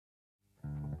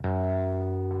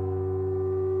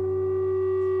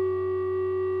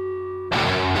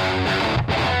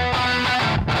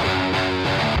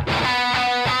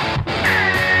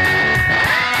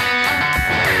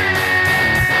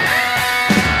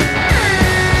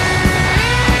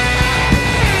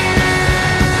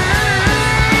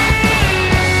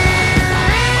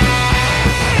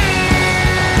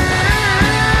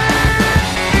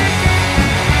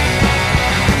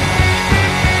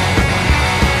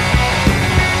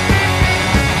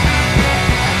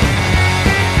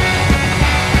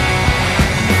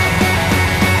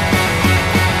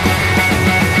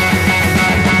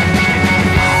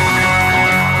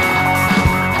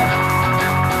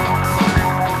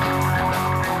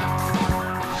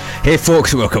Hey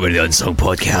folks, welcome to the Unsung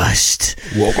Podcast.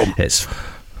 Welcome.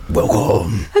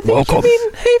 Welcome. I think you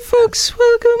mean, hey folks,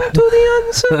 welcome to the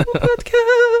Unsung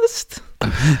Podcast.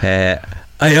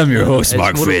 I am your host,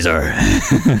 Mark Fraser.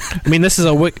 I mean, this is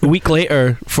a week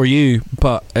later for you,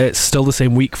 but it's still the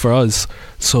same week for us.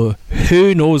 So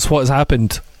who knows what has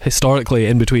happened historically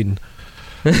in between?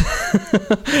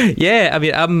 Yeah, I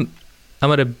mean,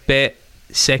 I'm at a bet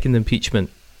second impeachment.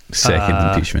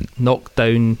 Knocked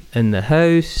down in the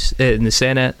House, in the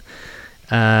Senate.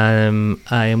 I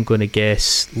am going to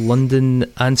guess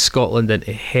London and Scotland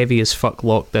into heavy as fuck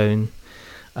lockdown.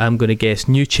 I'm going to guess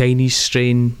new Chinese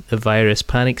strain of virus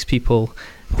panics people.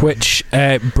 Which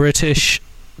British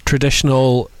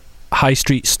traditional high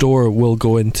street store will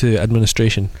go into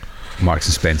administration? Marks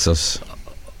and Spencer's.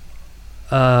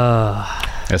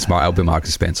 It'll be Marks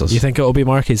and Spencer's. You think it'll be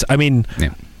Marky's? I mean,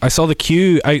 yeah. I saw the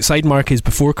queue outside Marky's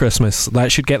before Christmas.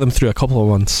 That should get them through a couple of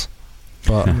months.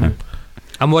 But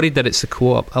I'm worried that it's the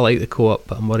Co-op. I like the Co-op,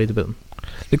 but I'm worried about them.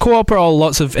 The Co-op are all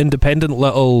lots of independent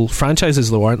little franchises,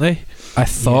 though, aren't they? I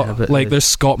thought, yeah, like, there's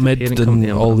Scott Mid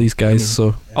and all these guys.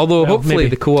 So, although hopefully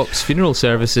maybe the Co-op's funeral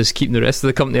service is keeping the rest of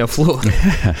the company afloat.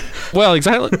 Well,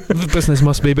 exactly. The business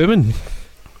must be booming.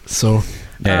 So.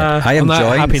 I am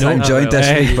joined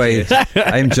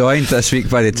this week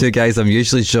by the two guys I'm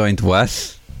usually joined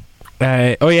with.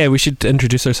 Oh yeah, we should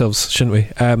introduce ourselves, shouldn't we?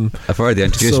 I've already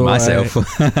introduced myself.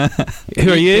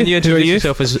 Who are you? Can you introduce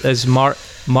yourself as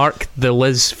Mark the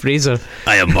Liz Fraser?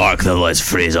 I am Mark the Liz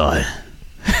Fraser.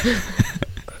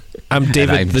 I'm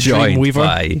David the Dream Weaver.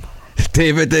 By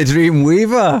David the Dream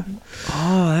Weaver.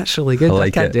 Oh, that's really good. I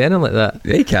can't do anything like that.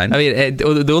 Yeah, you can. I mean,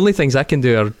 the only things I can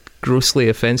do are grossly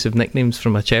offensive nicknames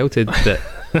from my childhood that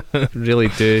really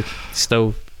do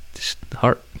still just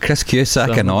hurt. Chris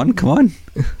Cusack and on, come on.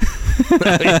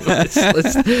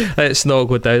 let's not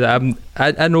go down.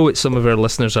 I know what some of our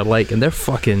listeners are like, and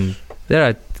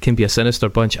can be a sinister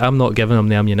bunch. I'm not giving them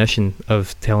the ammunition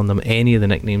of telling them any of the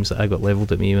nicknames that I got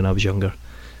levelled at me when I was younger.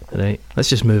 Right, let's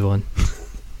just move on.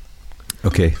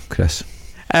 Okay, Chris.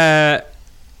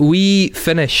 We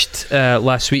finished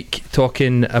last week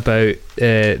talking about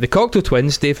the Cocteau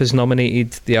Twins. Dave has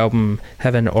nominated the album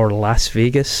Heaven or Las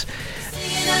Vegas.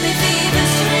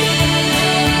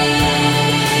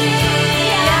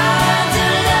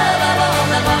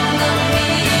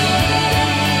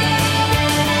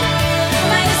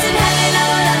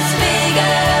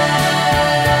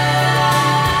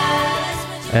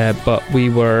 But we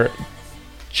were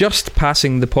just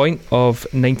passing the point of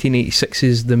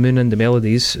 1986's The Moon and the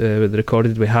Melodies,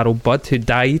 recorded with Harold Budd, who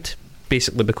died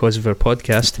basically because of our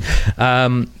podcast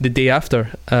the day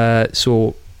after.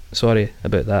 So sorry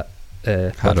about that,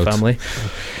 Budd family.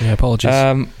 Yeah,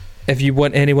 apologies. If you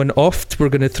want anyone offed, we're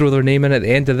going to throw their name in at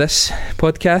the end of this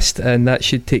podcast, and that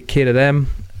should take care of them.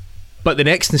 But the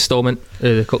next instalment,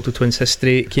 the Cocteau Twins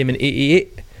history, came in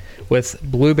 88 with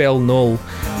Bluebell Knoll.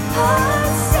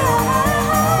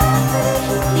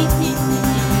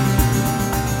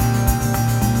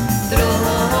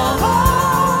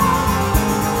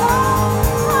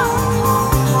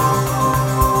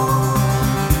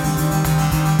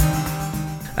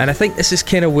 And I think this is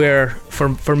kind of where,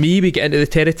 for me, we get into the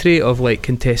territory of like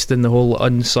contesting the whole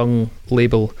unsung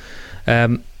label.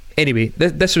 Anyway,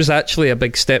 this was actually a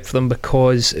big step for them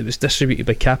because it was distributed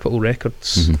by Capitol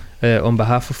Records on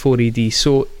behalf of 4AD.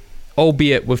 So,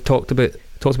 albeit we've talked about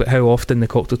how often the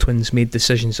Cocteau Twins made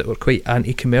decisions that were quite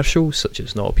anti-commercial, such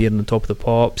as not appearing on Top of the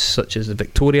Pops, such as the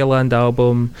Victoria Land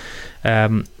album.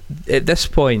 At this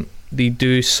point, they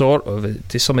do sort of,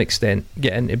 to some extent,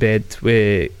 get into bed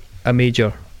with a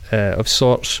major of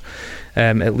sorts,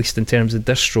 at least in terms of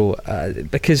distro,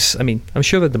 because I mean, I'm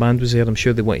sure the demand was there. I'm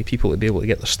sure they wanted people to be able to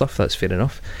get their stuff. That's fair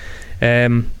enough.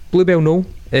 Bluebell Knoll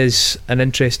is an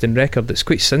interesting record. It's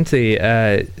quite synthy.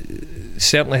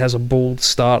 Certainly has a bold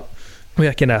start with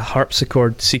a kind of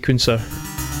harpsichord sequencer.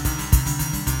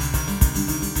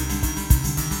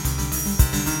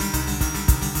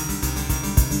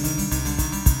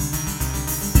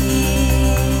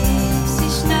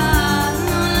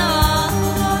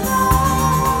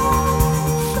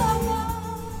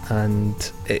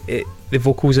 And the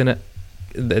vocals in it,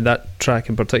 that track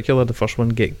in particular, the first one,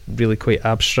 get really quite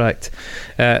abstract.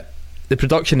 The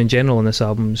production in general on this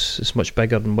album is much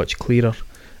bigger and much clearer.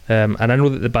 And I know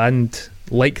that the band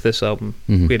like this album,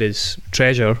 whereas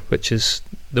Treasure, which is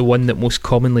the one that most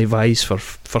commonly vies for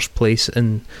first place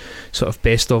in sort of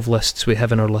best of lists with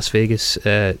Heaven or Las Vegas,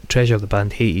 Treasure the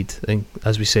band hated, and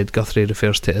as we said, Guthrie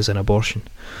refers to it as an abortion.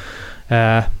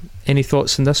 Any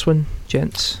thoughts on this one,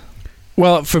 gents?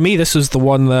 Well, for me, this was the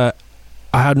one that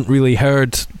I hadn't really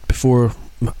heard before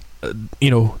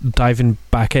diving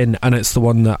back in, and it's the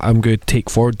one that I'm going to take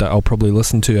forward that I'll probably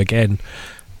listen to again.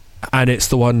 And it's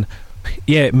the one,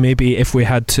 maybe if we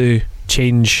had to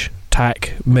change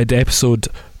tack mid-episode,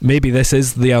 maybe this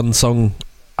is the unsung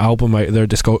album out of their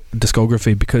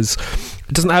discography, because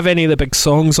it doesn't have any of the big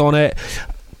songs on it.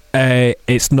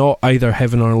 It's not either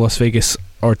Heaven or Las Vegas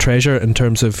or Treasure in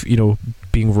terms of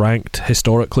being ranked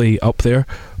historically up there,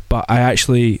 but I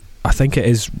think it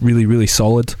is really, really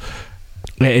solid.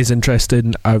 It is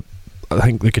interesting. I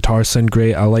think the guitars sound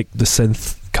great. I like the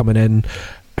synth coming in.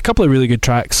 A couple of really good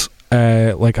tracks.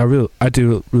 I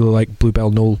do really like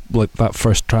Bluebell Knoll, like that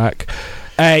first track.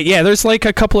 There's like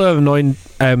a couple of annoying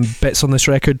bits on this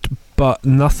record, but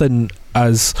nothing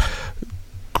as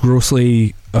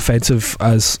grossly offensive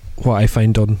as what I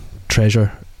find on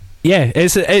Treasure. Yeah,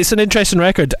 it's an interesting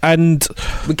record. And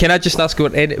can I just ask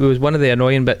what it was one of the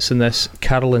annoying bits in this,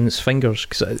 Carolyn's Fingers?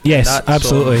 Yes,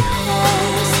 absolutely.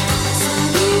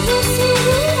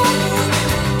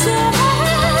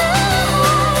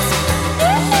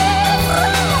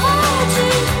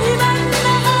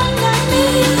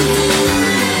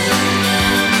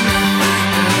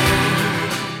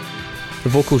 The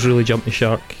vocals really jump the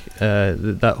shark.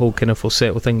 That whole kind of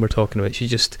falsetto thing we're talking about.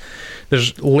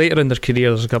 There's later in their career,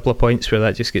 there's a couple of points where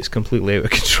that just gets completely out of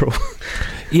control.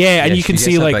 And you can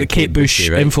see like the Kate Bush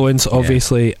influence,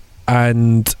 obviously,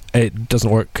 and it doesn't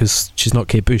work because she's not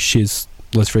Kate Bush, she's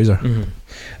Liz Fraser.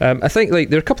 I think like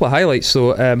there are a couple of highlights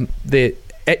though. The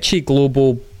Itchy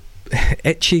Global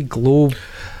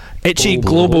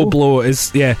Blow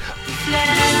is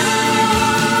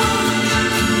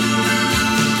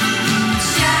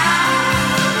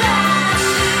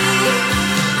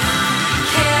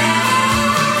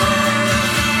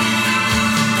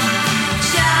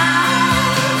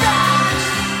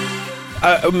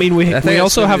we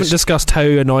also haven't discussed how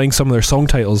annoying some of their song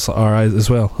titles are as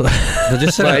well. They're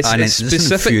just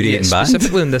specifically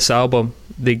in this album,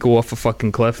 they go off a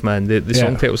fucking cliff, man. The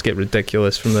song titles get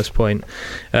ridiculous from this point.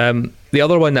 The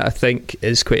other one that I think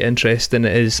is quite interesting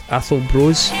is Athol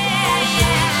Bros.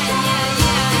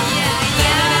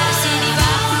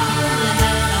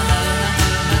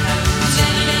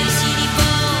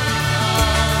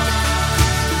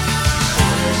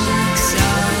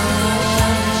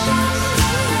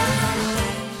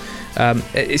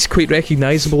 It's quite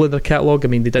recognisable in their catalogue. I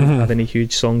mean, they didn't have any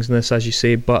huge songs in this, as you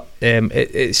say, but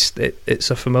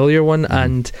it's a familiar one,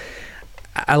 and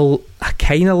I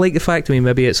kind of like the fact,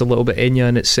 maybe it's a little bit Enya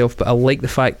in itself, but I like the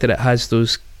fact that it has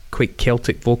those quite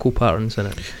Celtic vocal patterns in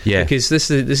it. Yeah. Because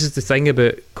this is the thing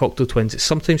about Cocteau Twins. It's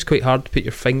sometimes quite hard to put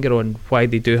your finger on why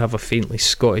they do have a faintly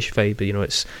Scottish vibe.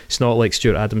 It's not like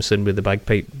Stuart Adamson with the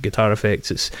bagpipe guitar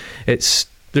effects.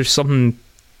 There's something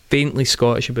faintly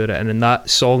Scottish about it, and in that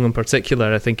song in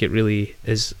particular I think it really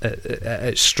is at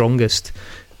its strongest.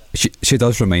 She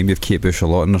does remind me of Kate Bush a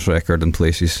lot in this record in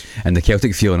places, and the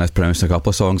Celtic feeling is pronounced in a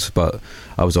couple of songs, but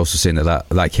I was also saying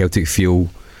that Celtic feel,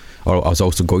 or I was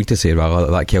also going to say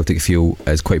rather, that Celtic feel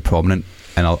is quite prominent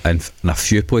in a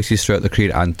few places throughout the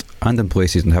career, and in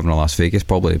places in Heaven or Las Vegas,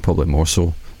 probably more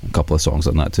so. A couple of songs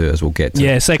on that too, as we'll get to.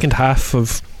 Yeah, second half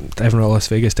of Heaven or Las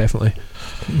Vegas, definitely.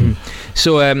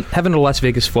 So Heaven or Las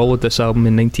Vegas followed this album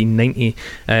in 1990,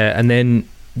 and then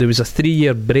there was a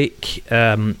 3-year break.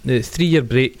 The 3-year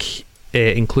break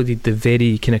included the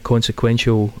very kind of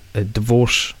consequential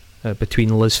divorce between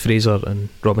Liz Fraser and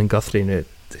Robin Guthrie. Now,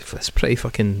 it's pretty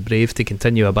fucking brave to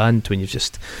continue a band when you've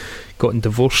just gotten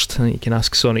divorced. I think you can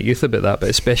ask Sonic Youth about that, but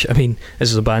especially,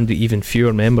 this is a band with even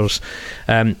fewer members,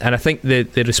 and I think the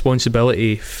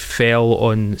responsibility fell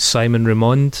on Simon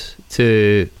Raymond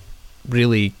to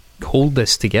really hold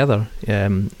this together.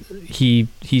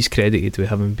 He's credited with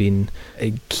having been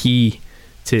a key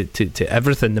to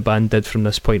everything the band did from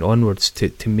this point onwards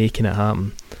to making it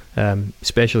happen,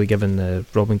 especially given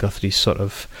Robin Guthrie's sort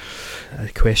of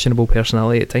questionable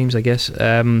personality at times, I guess,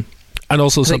 and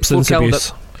also substance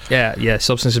abuse. Yeah,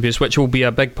 substance abuse, which will be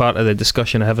a big part of the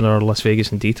discussion of Heaven or Las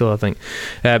Vegas in detail, I think.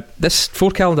 This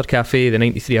 4 Calendar Cafe, the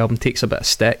 93 album, takes a bit of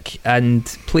stick and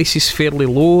places fairly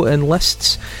low in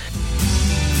lists.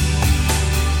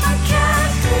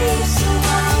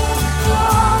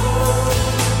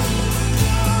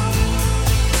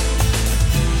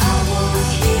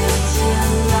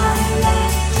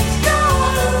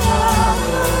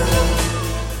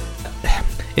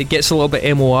 It gets a little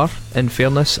bit MOR, in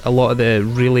fairness. A lot of the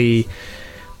really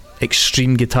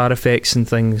extreme guitar effects and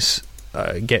things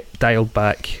get dialed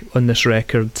back on this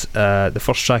record. The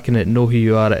first track in it, Know Who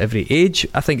You Are at Every Age,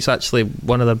 I think it's actually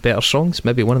one of their better songs,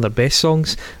 maybe one of their best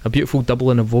songs. A beautiful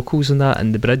doubling of vocals in that,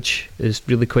 and the bridge is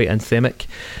really quite anthemic.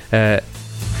 Cry,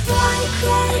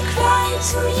 cry, cry.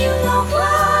 So you know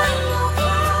why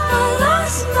I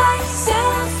lost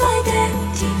myself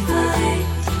identified.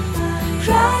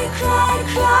 Cry, cry,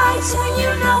 cry. So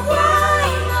you know why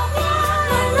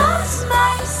I lost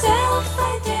myself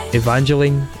identified.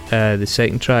 Evangeline, the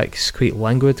second track, is quite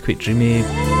languid, quite dreamy.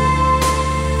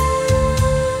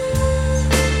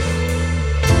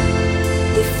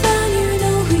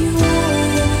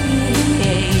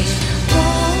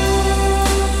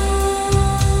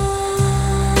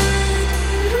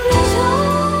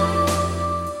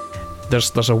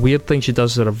 There's a weird thing she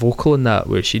does with her vocal in that,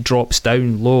 where she drops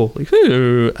down low, like,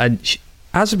 ooh, and she,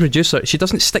 as a producer, she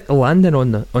doesn't stick the landing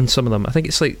on some of them. I think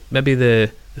it's like maybe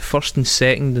the first and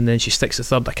second, and then she sticks the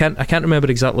third. I can't remember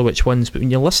exactly which ones, but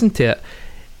when you listen to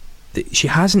it, she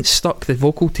hasn't stuck the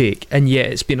vocal take, and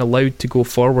yet it's been allowed to go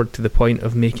forward to the point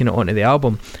of making it onto the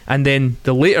album. And then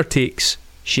the later takes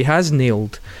she has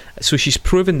nailed, so she's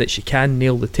proven that she can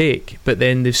nail the take, but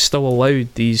then they've still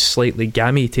allowed these slightly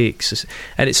gammy takes,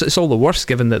 and it's all the worse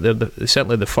given that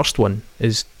certainly the first one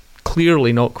is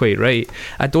clearly not quite right.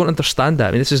 I don't understand that.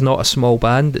 I mean, this is not a small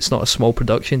band, it's not a small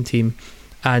production team,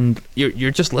 and you're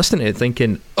just listening to it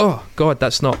thinking, oh god,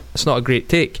 that's not a great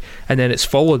take, and then it's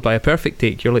followed by a perfect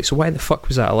take. You're like, so why the fuck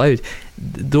was that allowed?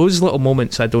 Those little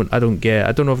moments I don't get.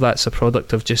 I don't know if that's a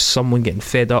product of just someone getting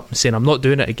fed up and saying, I'm not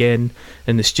doing it again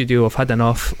in the studio, I've had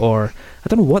enough, or I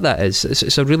don't know what that is.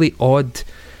 It's a really odd,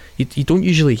 you don't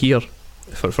usually hear,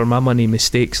 for my money,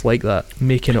 mistakes like that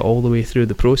making it all the way through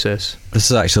the process. This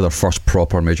is actually their first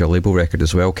proper major label record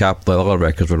as well. The other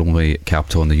records were only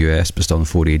Capitol in the US, but still on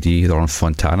 4AD. They're on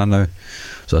Fontana now,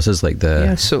 so this is like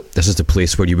this is the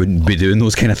place where you wouldn't be doing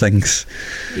those kind of things.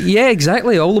 Yeah,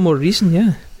 exactly. All the more reason.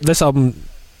 Yeah, this album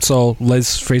saw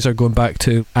Liz Fraser going back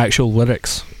to actual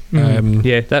lyrics.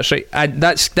 Yeah, that's right, and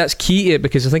that's key to it,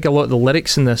 because I think a lot of the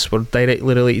lyrics in this were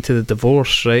directly related to the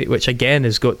divorce, right? Which again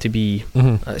has got to be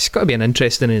it's got to be an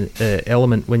interesting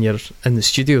element when you're in the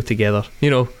studio together. You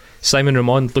know, Simon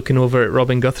Ramond looking over at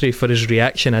Robin Guthrie for his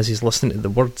reaction as he's listening to the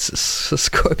words. It's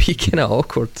got to be kind of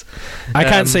awkward. I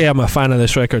can't say I'm a fan of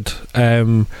this record.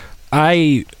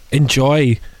 I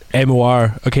enjoy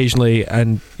MOR occasionally,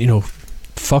 and you know,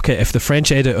 fuck it, if the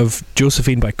French edit of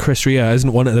Josephine by Chris Rea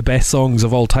isn't one of the best songs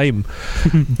of all time,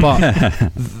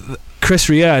 but Chris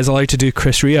Rea is allowed to do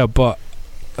Chris Rea, but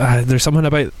there's something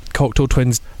about Cocteau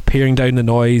Twins paring down the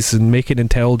noise and making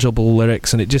intelligible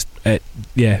lyrics, and it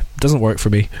doesn't work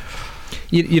for me.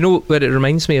 You know what it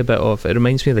reminds me a bit of? It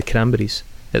reminds me of the Cranberries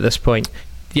at this point.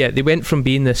 Yeah, they went from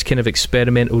being this kind of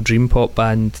experimental dream pop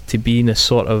band to being a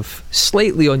sort of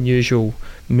slightly unusual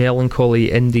melancholy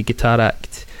indie guitar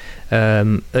act.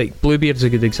 Like Bluebeard's a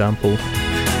good example.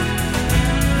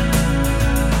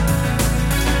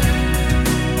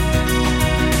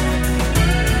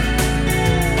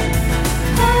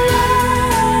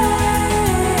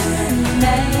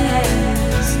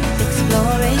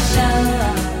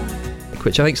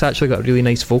 Which I think's actually got a really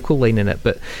nice vocal line in it,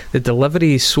 but the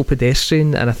delivery is so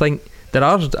pedestrian, and I think there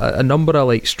are a number of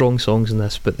like strong songs in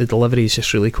this, but the delivery is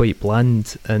just really quite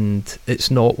bland, and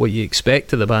it's not what you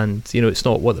expect of the band. You know, it's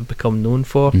not what they've become known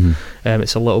for.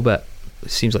 It's a little bit,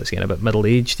 it seems like it's getting a bit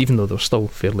middle-aged, even though they're still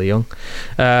fairly young.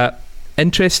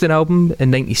 Interesting album in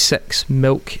 96,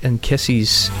 Milk and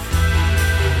Kisses.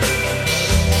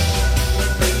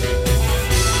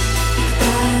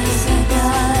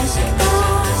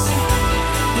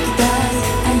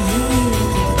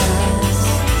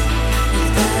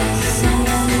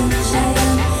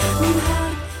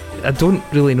 I don't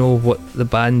really know what the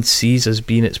band sees as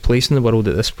being its place in the world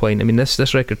at this point. I mean,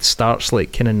 this record starts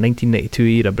like kind of 1992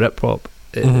 era Britpop.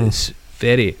 It's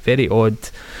very, very odd.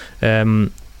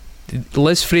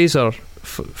 Liz Fraser,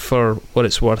 for what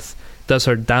it's worth, does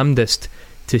her damnedest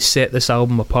to set this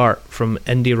album apart from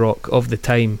indie rock of the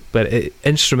time, but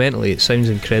instrumentally it sounds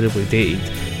incredibly dated.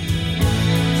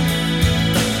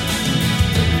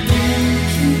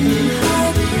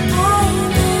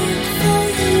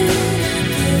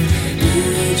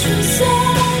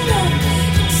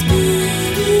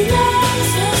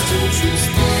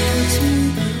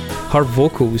 Her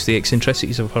vocals, the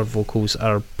eccentricities of her vocals,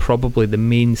 are probably the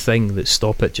main thing that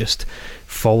stop it just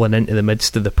falling into the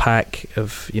midst of the pack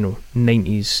of, you know,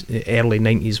 90s, early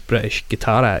 90s British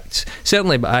guitar acts.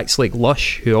 Certainly by acts like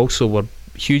Lush, who also were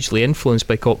hugely influenced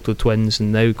by Cocteau Twins,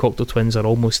 and now Cocteau Twins are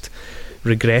almost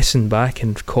regressing back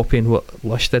and copying what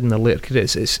Lush did in their later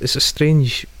careers. It's a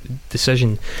strange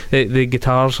decision. The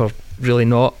guitars are really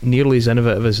not nearly as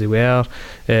innovative as they were.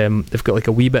 They've got like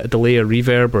a wee bit of delay or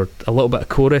reverb or a little bit of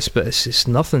chorus, but it's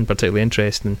nothing particularly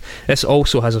interesting. This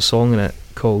also has a song in it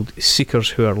called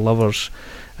Seekers Who Are Lovers,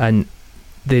 and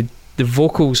the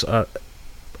vocals are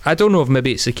I don't know if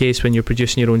maybe it's the case when you're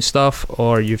producing your own stuff,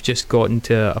 or you've just gotten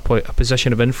to a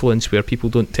position of influence where people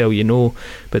don't tell you no,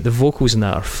 but the vocals in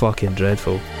that are fucking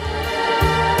dreadful.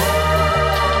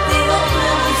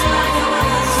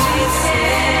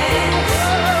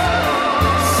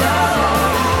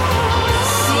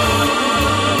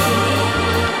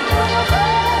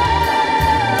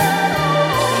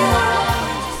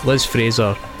 Liz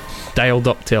Fraser, dialed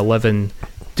up to 11,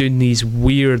 doing these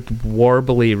weird,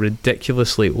 warbly,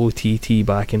 ridiculously OTT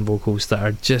backing vocals that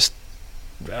are just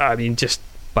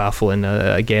baffling.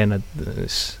 Again,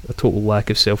 it's a total lack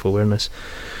of self-awareness.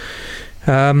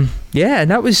 And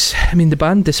that was, the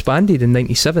band disbanded in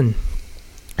 97.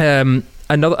 The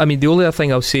only other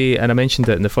thing I'll say, and I mentioned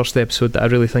it in the first episode, that I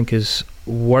really think is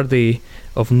worthy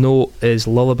of note is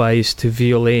Lullabies to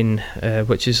Violain,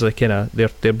 which is like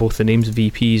they're both the names of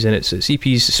EPs, and it's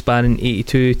EPs spanning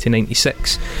 82 to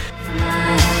 96.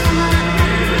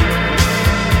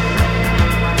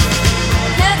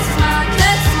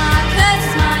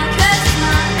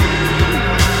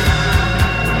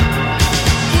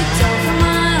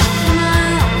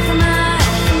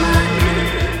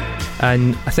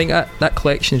 And I think that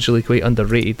collection is really quite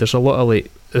underrated. There's a lot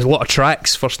of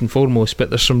tracks first and foremost, but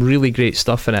there's some really great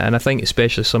stuff in it. And I think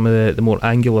especially some of the more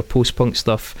angular post-punk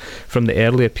stuff from the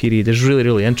earlier period is really,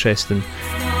 really interesting.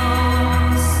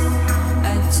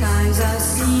 At times I've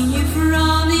seen you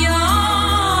from the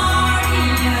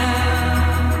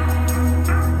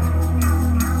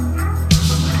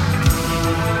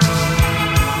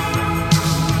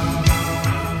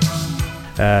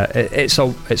It's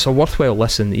a worthwhile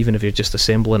listen, even if you're just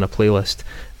assembling a playlist.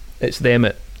 It's them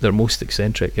at their most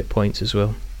eccentric at points as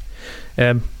well.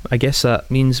 I guess that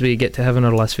means we get to Heaven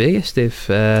or Las Vegas, Dave.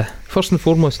 First and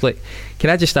foremost, can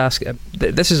I just ask,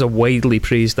 this is a widely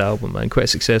praised album, man, quite a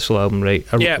successful album, right?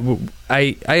 Yeah.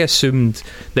 I assumed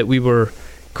that we were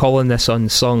calling this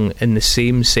unsung in the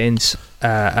same sense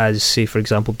as, say, for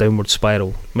example, Downward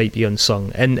Spiral might be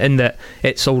unsung, in that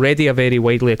it's already a very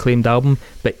widely acclaimed album,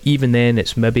 but even then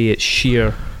it's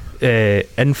sheer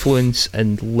influence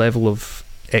and level of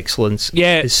excellence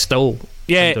is still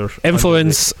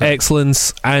influence,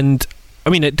 excellence, and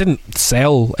it didn't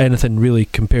sell anything really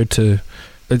compared to,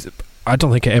 I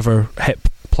don't think it ever hit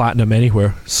platinum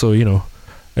anywhere, so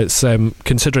it's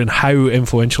considering how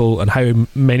influential and how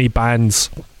many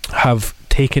bands have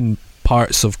taken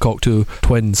parts of Cocteau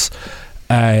Twins.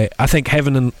 I think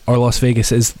Heaven or Las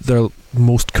Vegas is their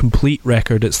most complete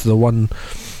record. It's the one,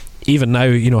 even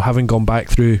now, having gone back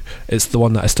through, it's the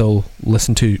one that I still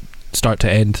listen to start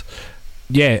to end.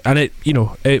 Yeah, and it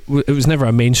was never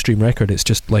a mainstream record. It's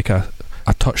just like a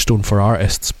touchstone for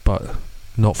artists, but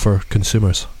not for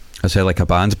consumers. I say like a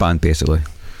band's band, basically.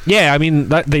 Yeah,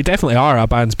 they definitely are a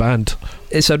band's band.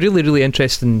 It's a really, really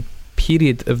interesting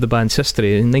period of the band's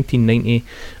history. In 1990,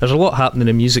 there's a lot happening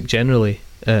in music generally.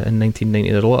 In 1990,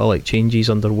 there are a lot of changes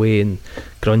underway, and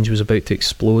grunge was about to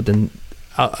explode. And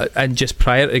just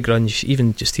prior to grunge,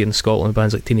 even just here in Scotland,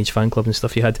 bands like Teenage Fan Club and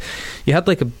stuff, you had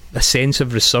like a sense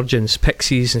of resurgence,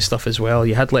 Pixies and stuff as well.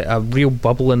 You had like a real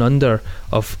bubbling under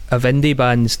of indie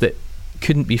bands that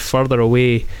couldn't be further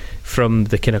away from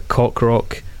the kind of cock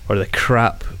rock or the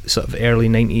crap sort of early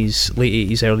 90s, late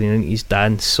 80s, early 90s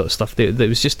dance sort of stuff. There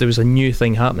was a new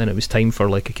thing happening. It was time for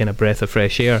like a kind of breath of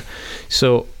fresh air.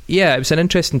 So yeah, it was an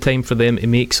interesting time for them to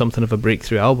make something of a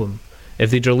breakthrough album.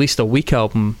 If they'd released a weak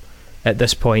album at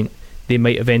this point, they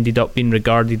might have ended up being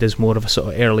regarded as more of a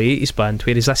sort of early 80s band,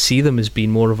 whereas I see them as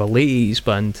being more of a late 80s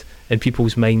band in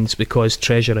people's minds because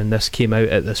Treasure and this came out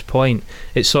at this point.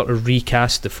 It sort of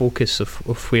recast the focus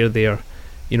of where they're,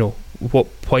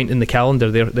 what point in the calendar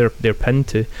they're pinned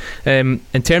to.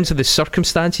 In terms of the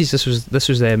circumstances, this was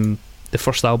the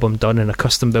first album done in a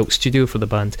custom built studio for the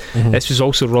band. Mm-hmm. This was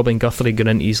also Robin Guthrie going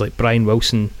into his like Brian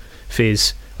Wilson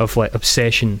phase of like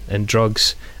obsession and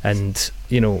drugs and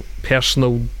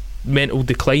personal mental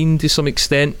decline to some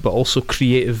extent, but also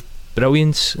creative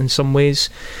brilliance in some ways.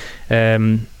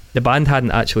 The band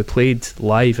hadn't actually played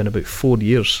live in about 4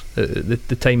 years at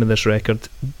the time of this record,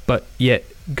 but yet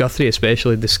Guthrie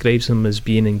especially describes them as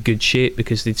being in good shape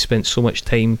because they'd spent so much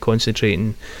time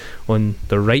concentrating on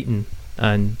their writing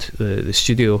and the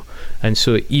studio. And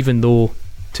so even though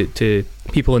to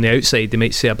people on the outside they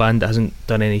might say a band that hasn't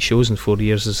done any shows in 4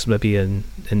 years is maybe in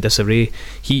disarray,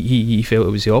 he felt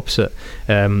it was the opposite.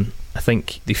 I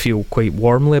think they feel quite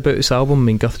warmly about this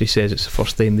album. Guthrie says it's the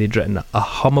first time they'd written a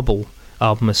hummable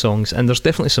album of songs, and there's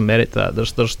definitely some merit to that.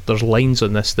 There's lines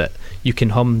on this that you can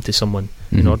hum to someone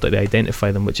in order to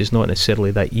identify them, which is not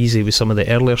necessarily that easy with some of the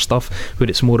earlier stuff where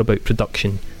it's more about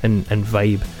production and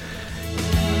vibe.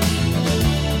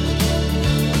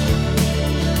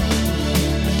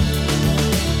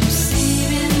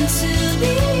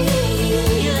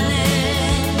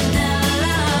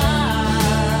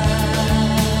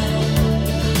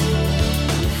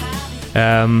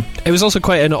 It was also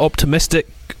quite an optimistic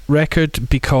record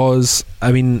because,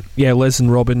 I mean, yeah, Liz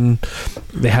and Robin,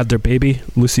 they had their baby,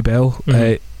 Lucy Bell,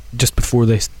 just before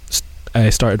they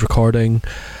started recording.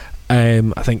 I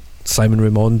think Simon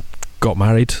Raymond got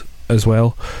married as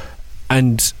well,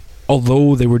 and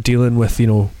although they were dealing with, you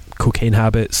know, cocaine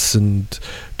habits and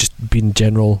just being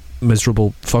general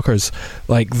miserable fuckers,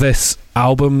 like, this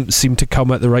album seemed to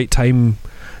come at the right time.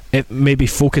 It maybe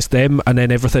focused them, and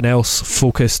then everything else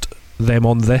focused them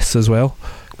on this as well.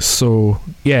 So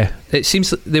yeah, it seems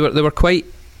that they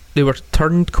were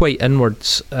turned quite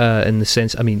inwards, in the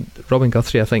sense, I mean, Robin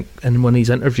Guthrie, I think, in one of his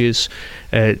interviews,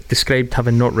 described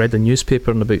having not read a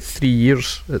newspaper in about 3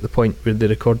 years at the point where they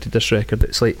recorded this record.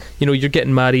 It's like, you know, you're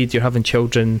getting married, you're having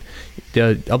children,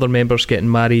 the other members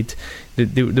getting married.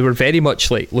 They were very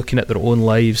much like looking at their own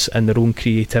lives and their own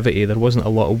creativity. There wasn't a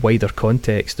lot of wider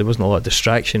context. There wasn't a lot of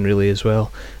distraction really as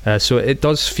well. So it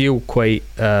does feel quite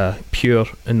pure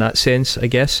in that sense, I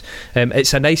guess.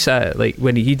 It's a nice, like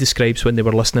when he describes when they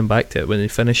were listening back to it, when they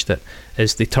finished it,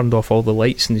 is they turned off all the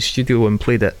lights in the studio and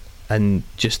played it, and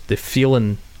just the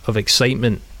feeling of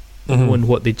excitement knowing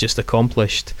what they'd just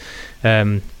accomplished.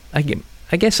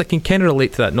 I guess I can kind of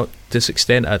relate to that, not to this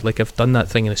extent. I've done that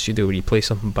thing in a studio where you play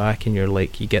something back and you're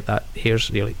like, you get that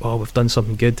you're like, oh, we've done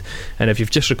something good. And if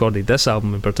you've just recorded this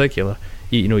album in particular,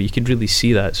 you know, you can really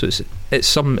see that. So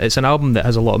it's an album that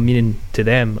has a lot of meaning to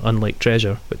them, unlike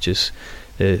Treasure, which is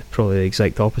probably the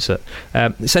exact opposite.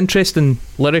 It's interesting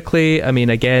lyrically. I mean,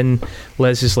 again,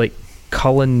 Liz is like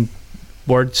culling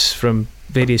words from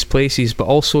various places, but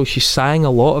also she sang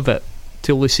a lot of it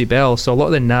to Lucy Bell, so a lot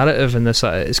of the narrative in this,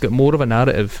 it's got more of a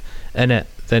narrative in it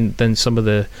than some of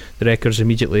the records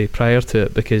immediately prior to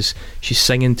it, because she's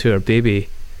singing to her baby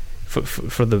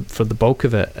for the bulk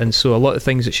of it. And so a lot of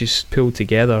things that she's pulled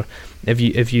together, if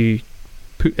you're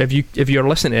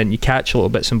listening to it and you catch a little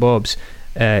bits and bobs,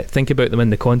 think about them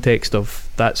in the context of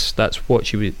that's what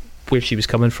where she was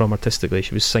coming from artistically.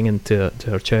 She was singing to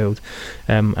her child,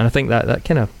 and I think that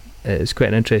kind of is quite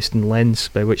an interesting lens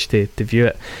by which to view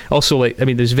it. Also, like, I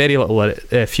mean, there's very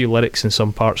few lyrics in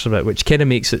some parts of it, which kind of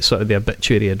makes it sort of the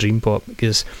obituary of dreampop,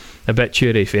 because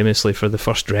Obituary, famously for the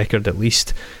first record at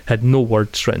least, had no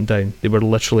words written down. They were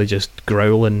literally just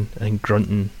growling and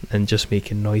grunting and just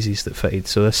making noises that fitted.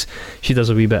 So she does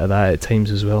a wee bit of that at times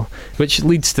as well, which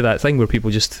leads to that thing where people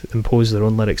just impose their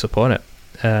own lyrics upon it.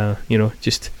 You know,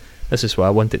 just, this is what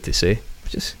I wanted to say,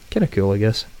 which is kind of cool, I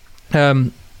guess.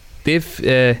 Dave,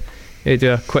 you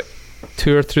do a quick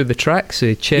tour through the tracks.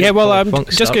 Yeah, well, I'm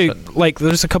just going, like,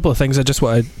 there's a couple of things I just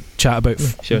want to chat about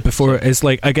before. Is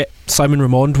like, I get Simon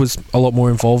Raymond was a lot more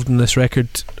involved in this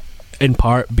record, in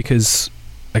part because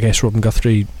I guess Robin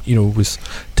Guthrie, you know, was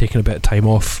taking a bit of time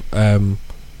off to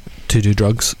do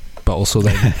drugs, but also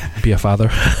then be a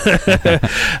father.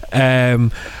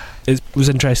 It was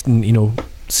interesting, you know,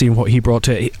 seeing what he brought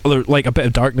to it, like a bit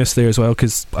of darkness there as well,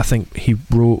 because I think he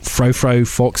wrote Frou Frou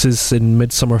Foxes in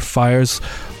Midsummer Fires.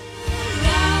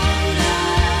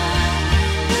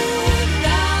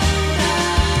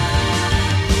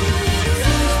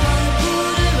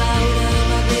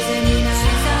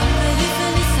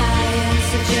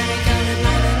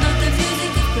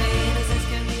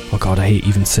 Oh god, I hate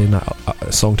even saying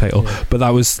that song title, but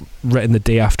that was written the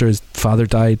day after his father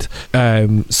died.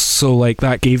 So like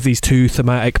that gave these two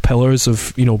thematic pillars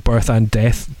of, you know, birth and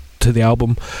death to the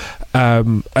album.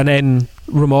 And then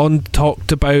Raymond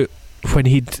talked about when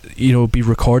he'd, you know, be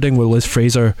recording with Liz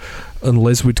Fraser, and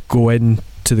Liz would go in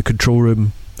to the control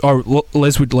room, or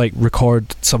Liz would like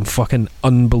record some fucking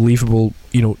unbelievable,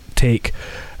 you know, take,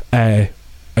 and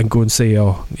go and say,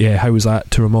 oh yeah, how was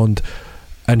that, to Raymond,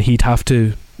 and he'd have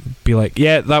to be like,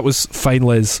 yeah, that was fine,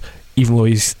 Liz, even though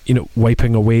he's, you know,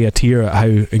 wiping away a tear at how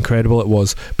incredible it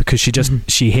was, because she just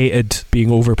she hated being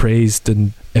overpraised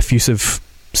and effusive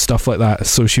stuff like that.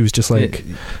 So she was just like,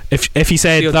 if he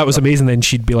said that was amazing, then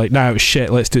she'd be like, nah, it was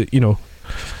shit, let's do it, you know.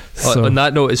 So, on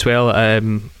that note as well, I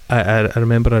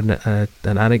remember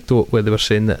an anecdote where they were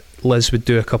saying that Liz would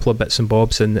do a couple of bits and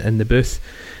bobs in the booth,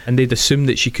 and they'd assumed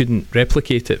that she couldn't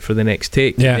replicate it for the next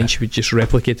take, and she would just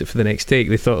replicate it for the next take.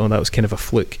 They thought, oh, that was kind of a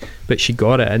fluke, but she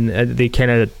got it, and they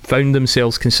kind of found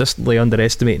themselves consistently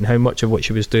underestimating how much of what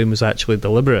she was doing was actually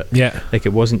deliberate. Yeah, like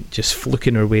it wasn't just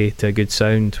fluking her way to a good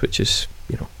sound, which is,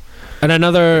 you know, and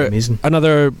amazing.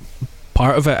 Another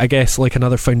part of it, I guess, like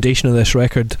another foundation of this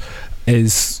record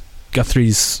is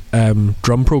Guthrie's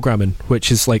drum programming,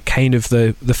 which is like kind of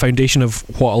the foundation of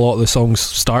what a lot of the songs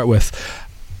start with,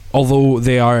 although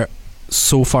they are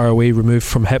so far away removed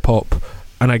from hip hop.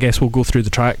 And I guess we'll go through the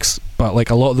tracks, but like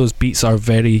a lot of those beats are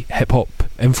very hip hop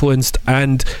influenced,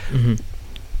 and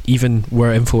even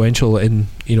were influential in,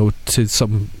 to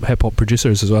some hip hop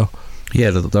producers as well.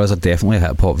 Yeah, there's definitely a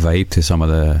hip hop vibe to some of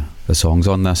the songs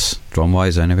on this, drum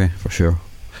wise anyway, for sure.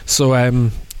 So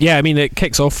it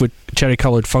kicks off with Cherry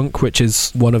Coloured Funk, which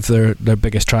is one of their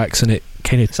biggest tracks, and it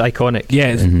kind of, it's iconic.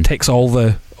 Yeah, it ticks all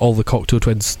the Cocteau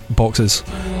Twins boxes.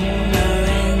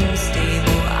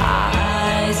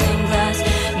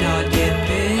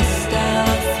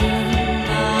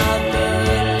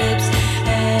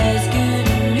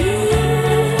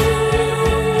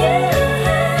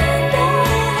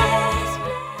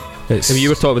 You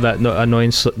were talking about that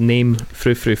annoying name,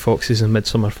 Frou Frou Foxes and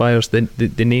Midsummer Fires. The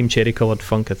name Cherry Coloured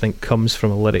Funk, I think, comes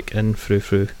from a lyric in Frou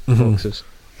Frou Foxes.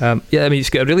 It's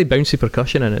got a really bouncy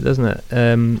percussion in it, doesn't it?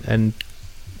 And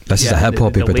this is a hip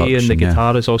hop production. The delay in the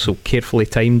guitar is also carefully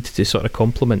timed to sort of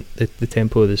complement the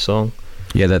tempo of the song.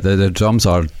 Yeah, the drums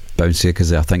are bouncy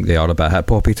because I think they are a bit hip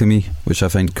hoppy to me, which I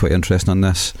find quite interesting on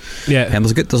this. Yeah, and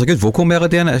there's a good vocal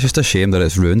melody in it. It's just a shame that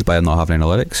it's ruined by not having any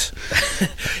lyrics.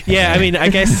 Yeah, I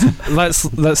guess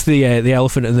that's the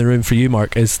elephant in the room for you,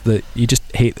 Mark, is that you just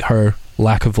hate her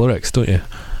lack of lyrics, don't you?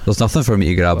 There's nothing for me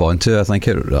to grab onto. I think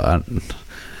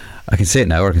I can say it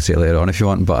now or I can say it later on if you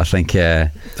want, but I think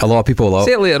a lot of people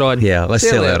say it later on. Yeah, let's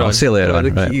say it later on. Say it later on.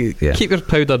 Right. Keep your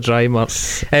powder dry, Mark.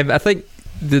 I think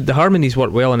the harmonies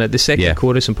work well in it. The second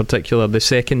chorus in particular, the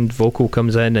second vocal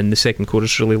comes in and the second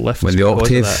chorus really lifts. When the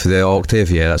octave,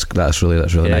 yeah, that's really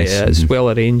nice. Yeah, it's well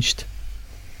arranged.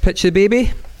 Pitch the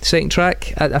Baby, second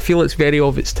track. I feel it's very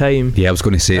of its time. Yeah, I was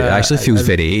going to say it actually feels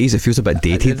very 80s. It feels a bit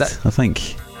dated, I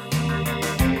think.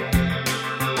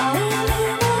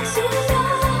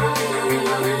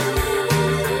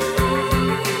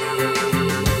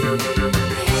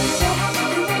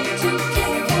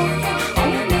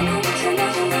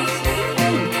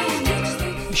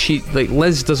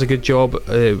 Liz does a good job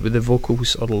with the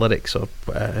vocals or the lyrics or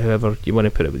however you want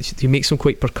to put it. He makes them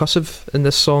quite percussive in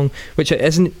this song, which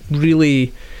isn't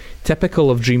really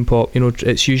typical of dreampop.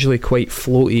 It's usually quite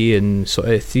floaty and sort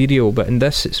of ethereal, but in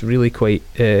this it's really quite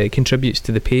contributes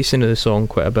to the pacing of the song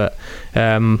quite a bit.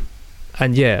 And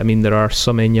there are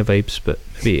some Enya vibes, but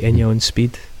maybe Enya on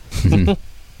speed.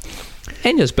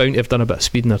 Enya's bound to have done a bit of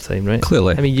speed in her time, right?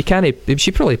 Clearly. I mean, you can't.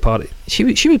 She probably party. She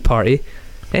would party.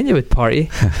 Enya would party.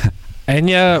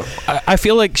 Enya, I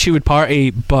feel like she would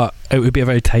party, but it would be a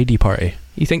very tidy party.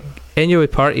 You think Enya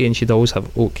would party and she'd always have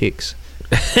oatcakes?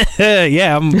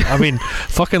 Yeah,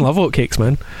 fucking love oatcakes,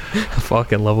 man. I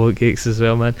fucking love oatcakes as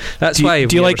well, man. That's why.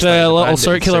 Do you like the little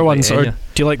circular ones, or do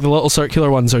you like the little circular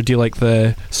ones, or do you like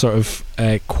the sort of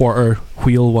quarter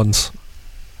wheel ones?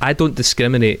 I don't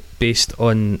discriminate based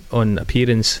on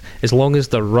appearance, as long as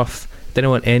they're rough. Don't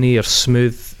want any or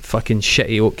smooth fucking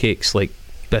shitty oatcakes like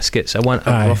biscuits. I want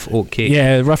a rough oatcake.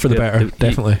 Yeah, rougher the better,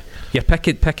 definitely. You're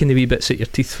picking the wee bits at your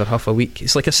teeth for half a week.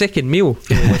 It's like a second meal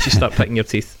once you start picking your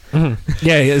teeth. Mm-hmm.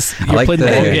 Yeah, you're playing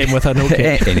the long game with an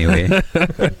oatcake.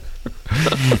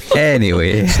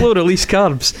 Anyway. Slow release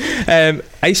carbs.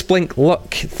 Ice Blink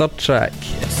Luck, third track.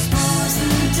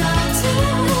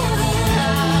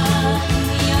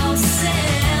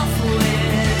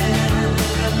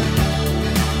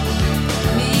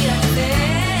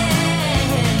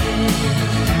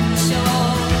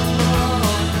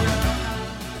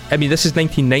 This is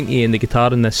 1990 and the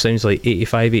guitar in this sounds like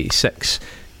 85, 86.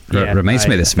 Reminds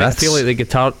me of the Smiths. I feel like the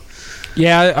guitar...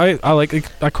 Yeah,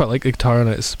 I quite like the guitar, and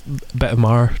it's a bit of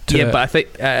mar to it. But I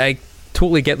think I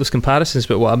totally get those comparisons,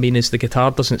 but what I mean is the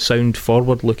guitar doesn't sound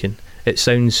forward looking. It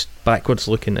sounds backwards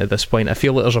looking at this point. I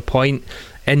feel like there's a point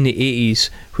in the 80s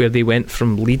where they went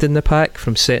from leading the pack,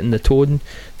 from setting the tone,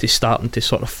 to starting to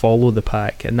sort of follow the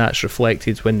pack, and that's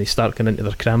reflected when they start getting into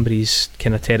their Cranberries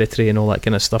kind of territory and all that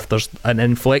kind of stuff. There's an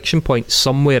inflection point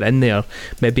somewhere in there,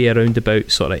 maybe around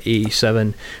about sort of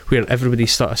 87, where everybody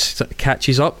sort of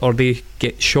catches up, or they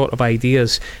get short of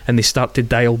ideas and they start to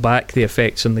dial back the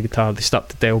effects on the guitar. They start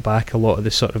to dial back a lot of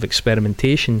the sort of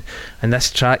experimentation, and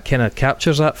this track kind of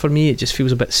captures that for me. It just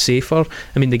feels a bit safer.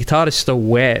 The guitar is still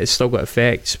wet, it's still got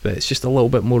effects, but it's just a little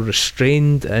bit more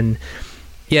restrained. And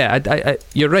yeah,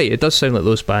 you're right, it does sound like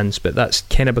those bands, but that's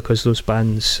kind of because those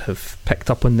bands have picked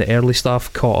up on the early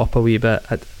stuff, caught up a wee bit.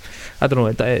 I don't know,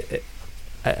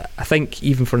 I think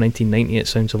even for 1990 it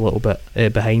sounds a little bit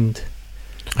behind.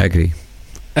 I agree.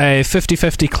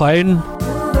 50-50 Clown.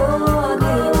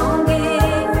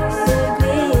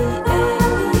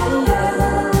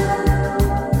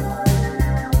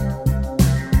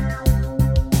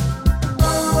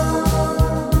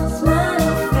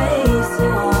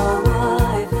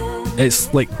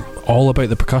 It's like all about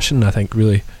the percussion, I think,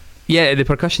 really. Yeah, the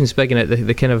percussion's big in it.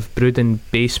 The kind of brooding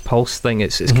bass pulse thing.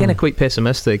 It's kind of quite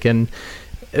pessimistic, and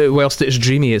whilst it's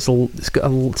dreamy, it's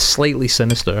got a slightly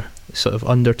sinister sort of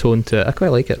undertone to it. I quite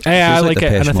like it. Yeah, I Feels like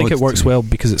like it, and I think Depeche it works Mode to me. well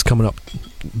because it's coming up.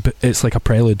 It's like a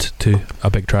prelude to a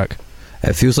big track.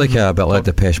 It feels like a bit like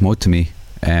Depeche Mode to me.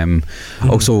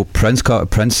 Also, Prince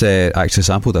actually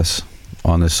sampled this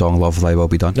on the song "Love Thy Will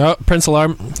Be Done." No, Prince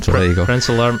Alarm. So there you go. Prince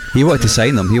Alarm. He wanted to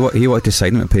sign them. He wanted to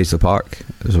sign them at Paisley Park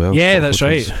as well. Yeah, that's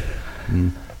right.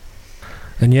 And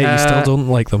yet you still don't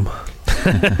like them.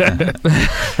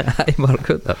 Aye, Mark,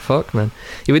 what the fuck, man?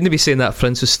 You wouldn't be saying that if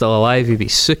Prince was still alive. He'd be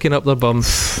sucking up their bum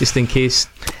just in case.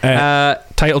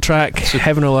 Title track,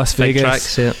 Heaven or Las Big Vegas.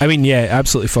 tracks, yeah. I mean, yeah,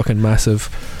 absolutely fucking massive.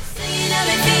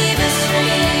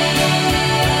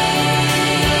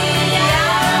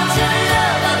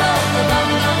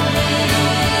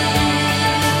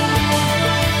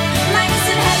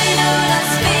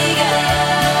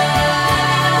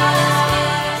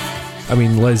 I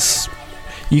mean, Liz,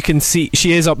 you can see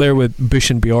she is up there with Bush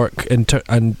and Bjork,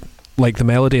 and like the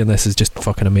melody in this is just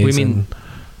fucking amazing. We mean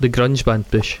the grunge band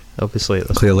Bush, obviously. At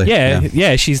this Clearly,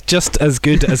 yeah, she's just as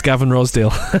good as Gavin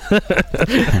Rossdale.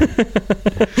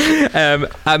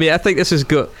 I mean, I think this has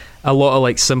got a lot of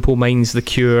like Simple Minds, The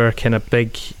Cure, kind of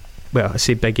big. Well, I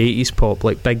say big 80s pop,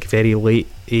 like big, very late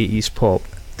 80s pop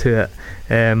to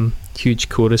it. Huge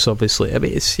chorus, obviously. I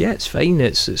mean, it's fine.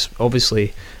 It's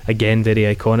obviously, again, very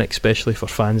iconic, especially for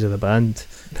fans of the band.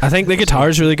 I think the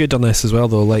guitar's really good on this as well,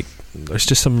 though. Like, there's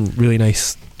just some really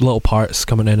nice little parts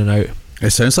coming in and out. It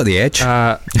sounds like The Edge.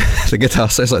 The guitar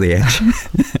sounds like The Edge,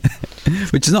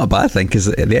 which is not a bad thing because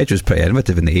The Edge was pretty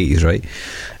innovative in the 80s, right?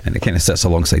 And it kind of sits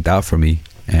alongside that for me.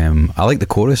 I like the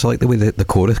chorus. I like the way the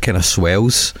chorus kind of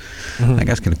swells. I think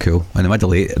that's kind of cool. And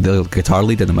the guitar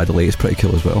lead in the middle eight is pretty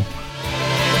cool as well.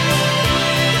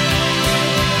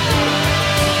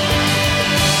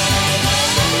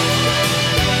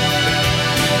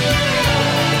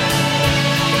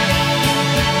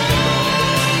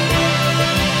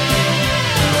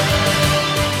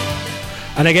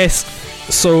 And I guess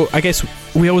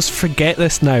we always forget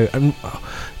this now, and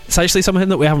it's actually something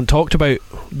that we haven't talked about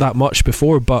that much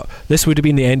before, but this would have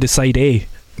been the end of side A.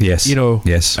 Yes. You know,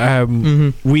 yes.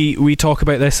 We talk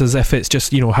about this as if it's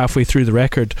just, you know, halfway through the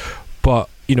record, but,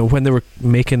 you know, when they were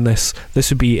making this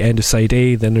would be end of side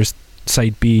A, then there's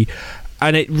side B,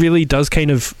 and it really does kind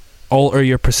of alter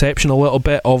your perception a little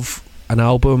bit of an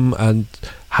album and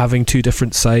having two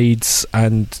different sides,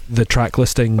 and the track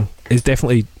listing is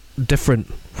definitely different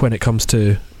when it comes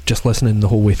to just listening the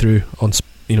whole way through on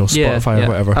Spotify or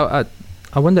whatever.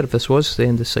 I wonder if this was the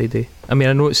end of side A. I mean,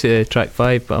 I know it's the track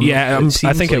 5, but I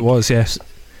think it was. Yes,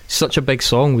 such a big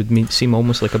song would seem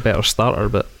almost like a better starter,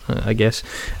 but I guess.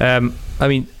 I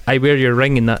mean, I Wear Your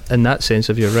Ring in that sense.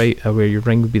 If you're right, I Wear Your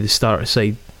Ring would be the start of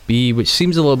side B, which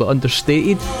seems a little bit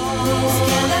understated.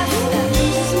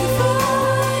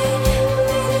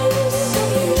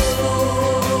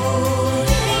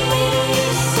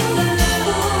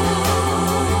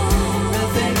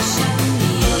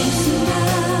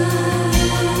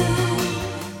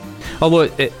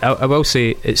 Although I will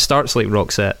say it starts like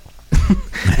Roxette.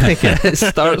 It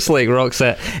starts like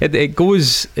Roxette. It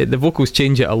goes. The vocals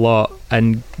change it a lot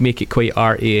and make it quite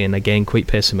arty and again quite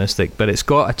pessimistic. But it's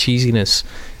got a cheesiness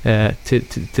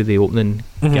to the opening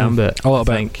gambit. A little I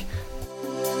bit. think.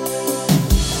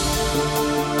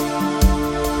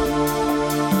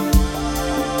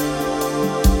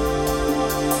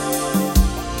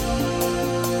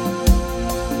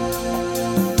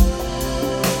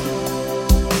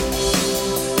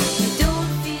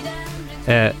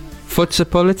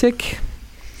 Futsapolitik.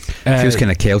 Feels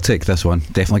kind of Celtic, this one.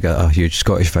 Definitely got a huge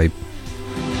Scottish vibe.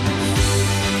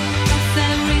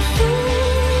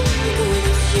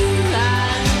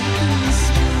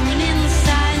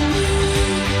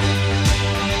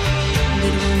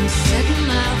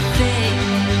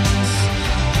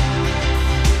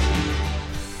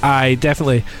 I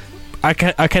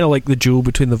kind of like the duel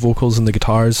between the vocals and the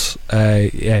guitars.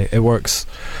 Yeah, it works.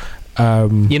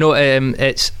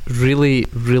 It's really,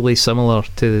 really similar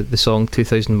to the song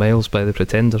 2000 Miles by the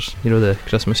Pretenders, you know, the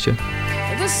Christmas tune.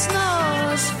 The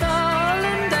snow is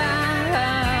falling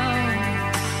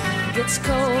down, it gets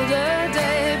colder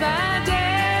day by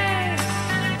day,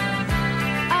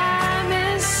 I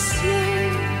miss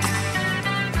you.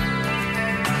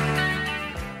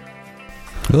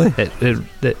 Really?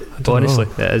 Honestly,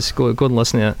 it is. Go and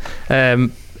listen to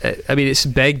it. I mean, it's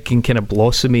big and kind of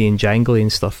blossomy and jangly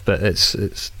and stuff, but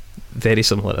it's very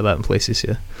similar to that in places.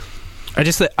 Yeah, I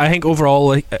think overall,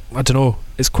 like, I don't know,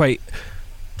 it's quite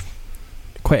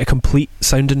a complete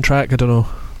sounding track. I don't know.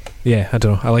 Yeah, I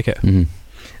don't know. I like it.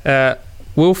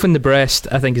 Wolf in the Breast,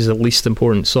 I think, is the least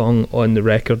important song on the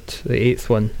record, the 8th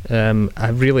one. I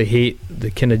really hate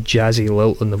the kind of jazzy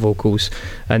lilt on the vocals,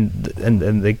 and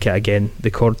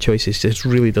the chord choices just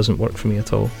really doesn't work for me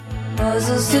at all.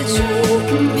 Puzzles to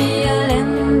trick me, I'll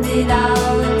end it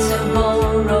all in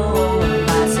tomorrow.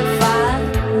 Pacify.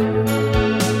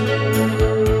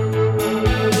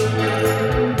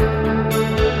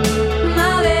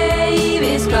 My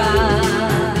baby's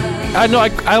cry. I know,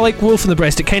 I like Wolf in the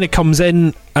Breast. It kind of comes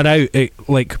in and out. It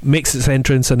like makes its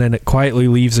entrance and then it quietly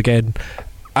leaves again,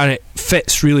 and it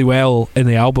fits really well in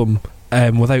the album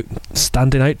without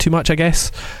standing out too much, I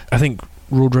guess. I think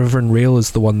Road, River and Rail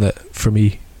is the one that for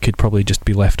me could probably just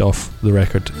be left off the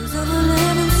record.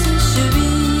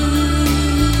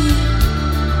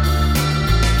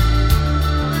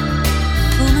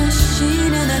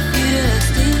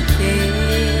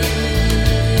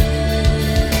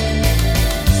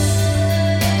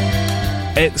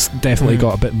 It's definitely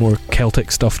got a bit more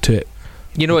Celtic stuff to it.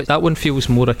 You know, that one feels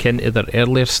more akin to their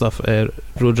earlier stuff, Road,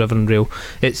 River and Rail.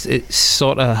 It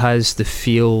sort of has the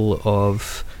feel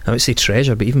of, I would say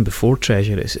Treasure, but even before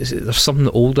Treasure, there's something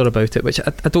older about it, which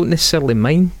I don't necessarily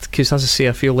mind, because as I say,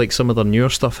 I feel like some of their newer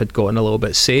stuff had gotten a little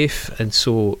bit safe, and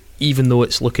so even though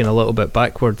it's looking a little bit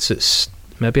backwards, it's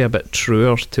maybe a bit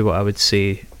truer to what I would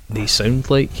say they sound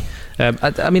like.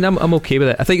 I mean, I'm okay with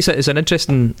it. I think it's an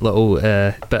interesting little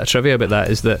bit of trivia about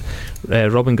that, is that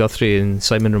Robin Guthrie and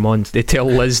Simon Ramond, they tell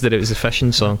Liz that it was a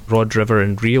fishing song, Rod, River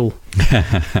and Reel.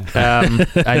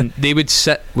 And they would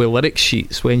sit with lyric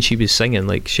sheets when she was singing,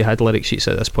 like she had lyric sheets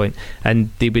at this point,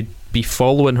 and they would be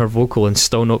following her vocal and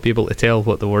still not be able to tell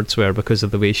what the words were because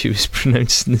of the way she was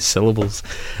pronouncing the syllables.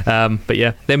 But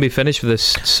yeah, then we finish with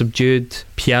this subdued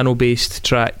piano based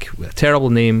track with a terrible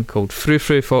name called Frou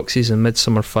Frou Foxes and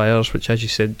Midsummer Fires, which, as you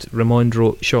said, Ramond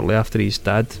wrote shortly after his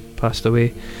dad passed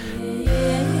away.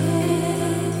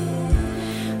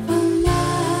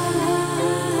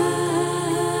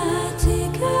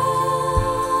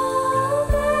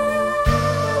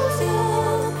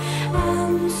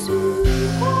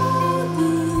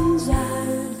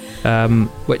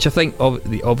 Which I think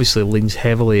obviously leans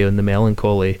heavily on the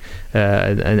melancholy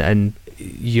and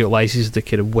utilises the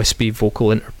kind of wispy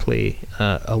vocal interplay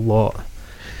a lot.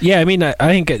 Yeah, I mean, I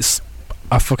think it's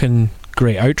a fucking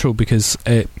great outro because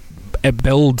it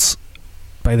builds.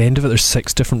 By the end of it, there's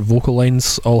 6 different vocal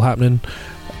lines all happening.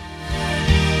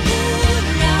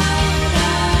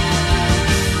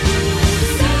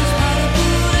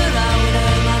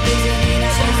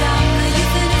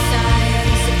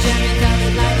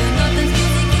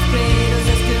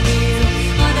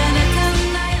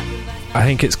 I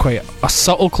think it's quite a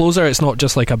subtle closer. It's not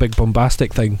just like a big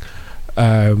bombastic thing.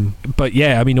 But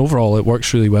yeah, I mean, overall it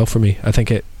works really well for me. I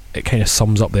think it kind of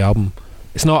sums up the album.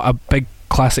 It's not a big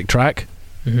classic track.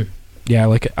 Mm-hmm. Yeah, I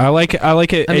like it. I like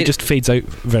it. I mean, it just fades out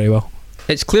very well.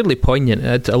 It's clearly poignant. It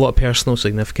had a lot of personal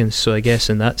significance, so I guess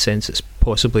in that sense it's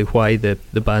possibly why the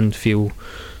band feel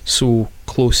so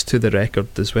close to the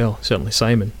record as well. Certainly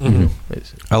Simon. Mm-hmm. You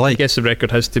know, I guess the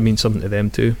record has to mean something to them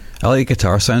too. I like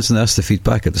guitar sounds in this. The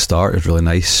feedback at the start is really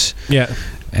nice. Yeah.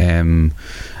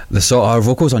 The sort of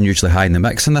vocals are unusually high in the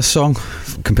mix in this song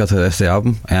compared to the rest of the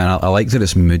album, and I like that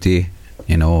it's moody,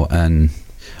 you know. And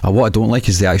what I don't like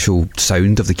is the actual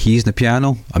sound of the keys in the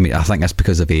piano. I mean, I think that's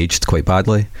because they've aged quite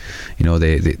badly. You know,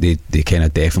 they kind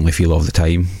of definitely feel all the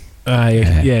time.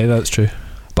 Yeah, that's true.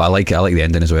 But I like the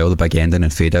ending as well, the big ending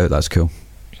and fade out. That's cool.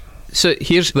 So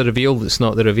here's the reveal that's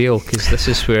not the reveal, because this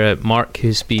is where Mark,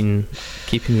 who's been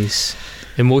keeping his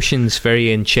emotions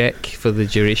very in check for the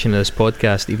duration of this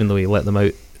podcast, even though he let them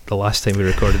out the last time we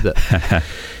recorded it,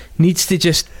 needs to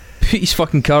just put his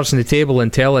fucking cards on the table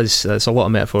and tell us. That's a lot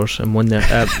of metaphors in one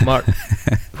there. Mark,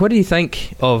 what do you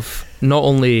think of not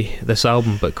only this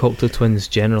album but Cocteau Twins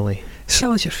generally?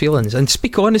 Tell us your feelings and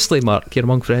speak honestly, Mark. You're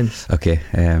among friends. Okay.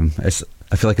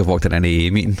 I feel like I've walked in an AA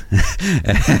meeting.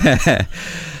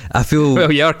 I feel...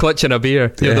 Well, you are clutching a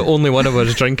beer. You're the only one of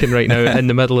us drinking right now in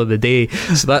the middle of the day.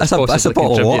 So that's a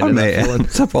bottle of water, mate.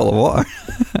 It's a bottle of water.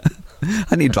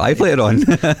 I need drive later on.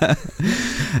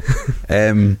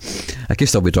 I could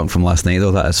still be drunk from last night,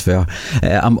 though. That is fair.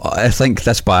 I think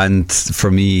this band,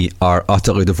 for me, are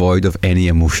utterly devoid of any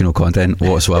emotional content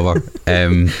whatsoever.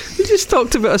 You just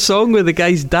talked about a song where the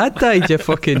guy's dad died, you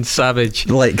fucking savage.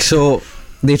 Like, so...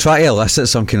 They try to elicit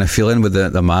some kind of feeling with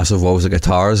the massive walls of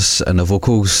guitars and the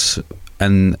vocals,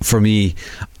 and for me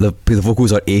the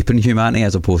vocals are aping humanity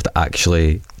as opposed to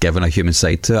actually giving a human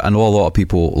side to it. I know a lot of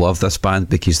people love this band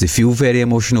because they feel very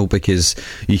emotional, because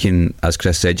you can, as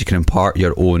Chris said, you can impart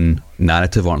your own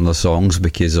narrative onto the songs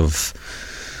because of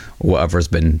whatever's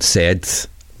been said.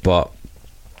 But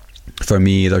For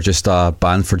me, they're just a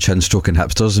band for chin-stroking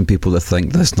hipsters and people that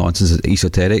think this nonsense is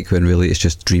esoteric when really it's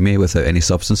just dreamy without any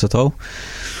substance at all.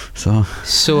 So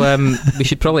we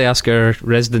should probably ask our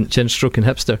resident chin-stroking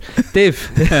hipster, Dave.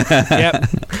 Yep.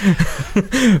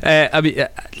 I mean,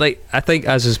 like, I think,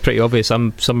 as is pretty obvious,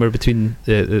 I'm somewhere between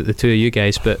the two of you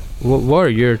guys. But what are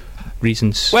your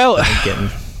reasons? Well, for getting...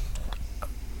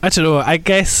 I don't know. I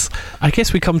guess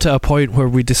we come to a point where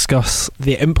we discuss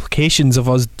the implications of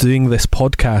us doing this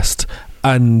podcast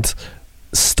and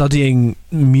studying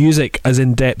music as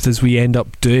in depth as we end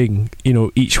up doing,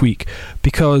 each week.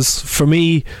 Because for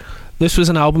me, this was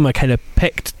an album I kind of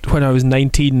picked when I was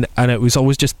 19, and I was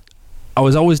always just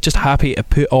happy to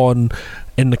put on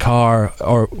in the car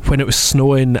or when it was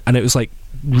snowing, and it was like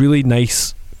really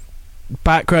nice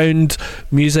background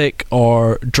music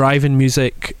or driving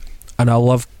music. And I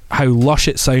loved how lush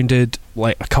it sounded,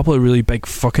 like a couple of really big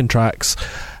fucking tracks.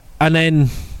 And then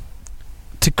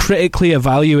to critically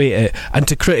evaluate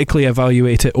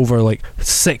it over like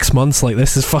 6 months, like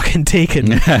this is fucking taken.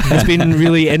 It's been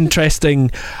really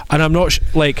interesting, and I'm not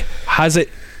like has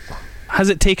it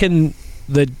taken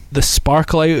the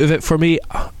sparkle out of it for me?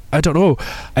 I don't know.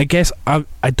 I guess I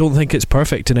don't think it's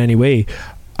perfect in any way.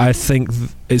 I think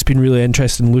it's been really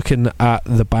interesting looking at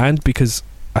the band, because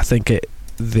I think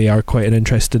they are quite an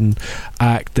interesting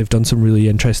act. They've done some really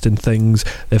interesting things.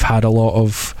 They've had a lot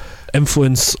of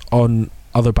influence on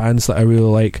other bands that I really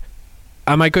like.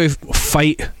 Am I going to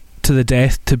fight to the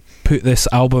death to put this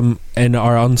album in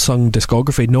our unsung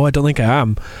discography? No, I don't think I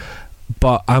am.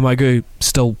 But am I going to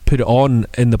still put it on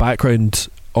in the background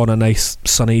on a nice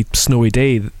sunny snowy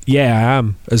day? Yeah, I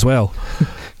am as well.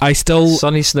 I still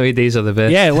sunny snowy days are the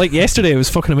best. Yeah, like yesterday it was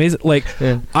fucking amazing. Like,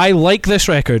 yeah. I like this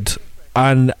record,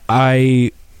 and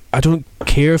I don't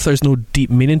care if there's no deep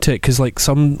meaning to it, because like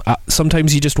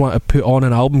sometimes you just want to put on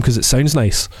an album because it sounds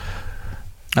nice.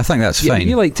 I think that's fine.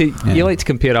 You like to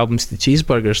compare albums to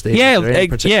cheeseburgers, Dave. Yeah,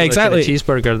 exactly. Kind of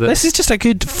cheeseburger. This is just a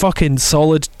good fucking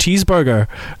solid cheeseburger.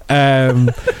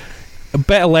 A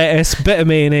bit of lettuce, bit of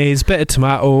mayonnaise, bit of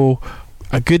tomato,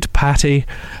 a good patty.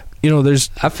 There's.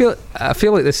 I feel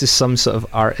like this is some sort of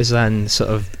artisan sort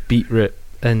of beetroot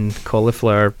and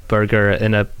cauliflower burger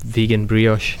in a vegan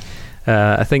brioche.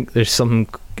 I think there's some,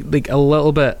 like, a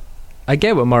little bit. I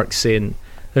get what Mark's saying.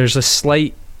 There's a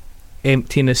slight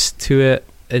emptiness to it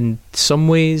in some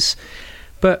ways,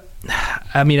 but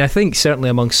I mean, I think certainly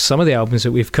amongst some of the albums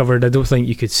that we've covered, I don't think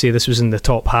you could say this was in the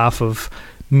top half of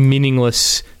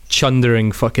meaningless,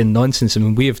 chundering fucking nonsense. I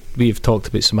mean, we have talked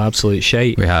about some absolute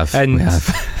shite. We have.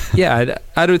 Yeah,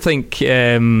 I don't think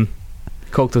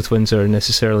Cocteau Twins are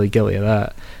necessarily guilty of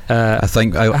that. I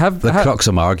think the crux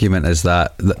of my argument is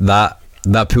that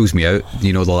pulls me out.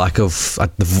 The lack of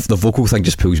the vocal thing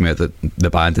just pulls me out the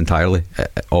band entirely.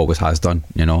 It always has done,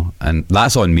 and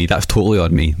that's on me. That's totally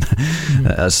on me.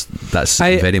 That's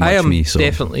very much me. So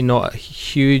definitely not a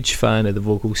huge fan of the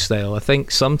vocal style. I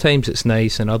think sometimes it's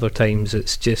nice, and other times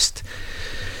it's just.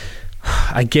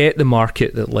 I get the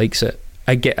market that likes it.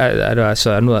 I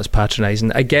know that's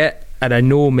patronising. And I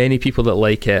know many people that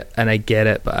like it, and I get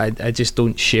it, but I just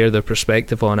don't share their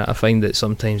perspective on it. I find that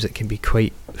sometimes it can be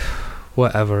quite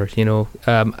whatever,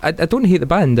 I don't hate the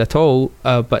band at all,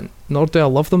 but nor do I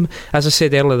love them. As I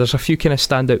said earlier, there's a few kind of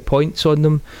standout points on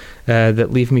them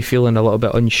that leave me feeling a little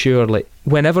bit unsure. Like,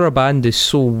 whenever a band is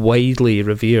so widely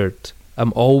revered,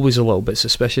 I'm always a little bit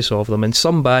suspicious of them, and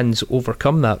some bands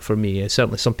overcome that for me.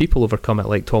 Certainly some people overcome it,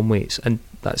 like Tom Waits, and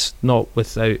that's not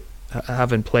without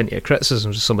having plenty of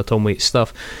criticisms of some of Tom Waits'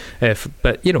 stuff,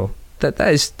 but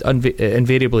that is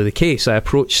invariably the case. I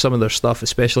approach some of their stuff,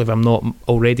 especially if I'm not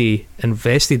already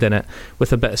invested in it,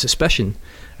 with a bit of suspicion.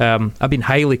 I've been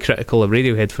highly critical of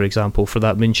Radiohead, for example, for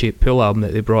that Moon-Shaped Pool album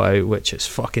that they brought out, which is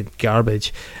fucking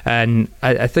garbage, and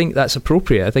I think that's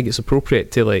appropriate. I think it's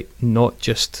appropriate to, like, not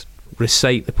just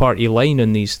recite the party line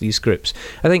in these groups.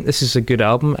 I think this is a good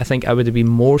album. I think I would have been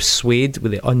more swayed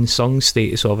with the unsung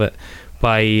status of it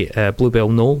by Bluebell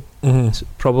Knoll,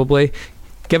 probably.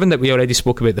 Given that we already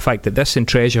spoke about the fact that this and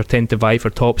Treasure tend to vie for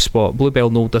top spot,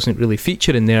 Bluebell Knoll doesn't really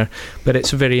feature in there, but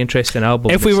it's a very interesting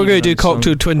album. If we were going to do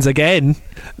Cocteau Twins again,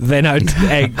 then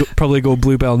I'd probably go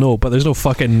Bluebell Knoll, but there's no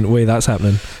fucking way that's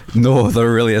happening. No, there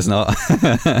really is not.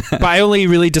 But I only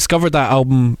really discovered that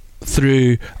album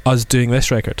through us doing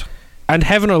this record. And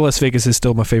Heaven or Las Vegas is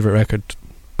still my favourite record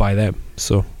by them,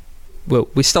 so... Well,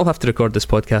 we still have to record this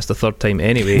podcast a third time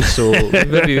anyway, so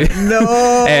maybe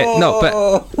no,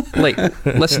 but like,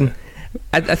 listen,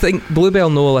 I think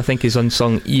Bluebell Knoll, I think, is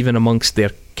unsung even amongst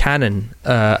their canon.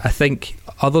 I think,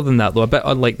 other than that, though, a bit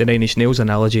unlike the Nine Inch Nails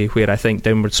analogy, where I think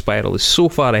Downward Spiral is so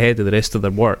far ahead of the rest of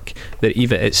their work that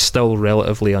even it's still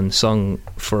relatively unsung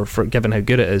for given how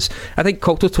good it is. I think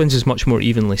Cocteau Twins is much more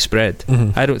evenly spread.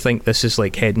 I don't think this is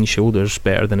like head and shoulders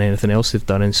better than anything else they've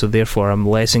done, and so therefore I'm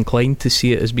less inclined to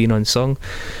see it as being unsung.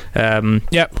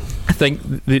 Yep. I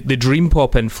think the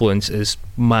dreampop influence is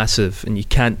massive, and you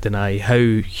can't deny how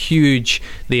huge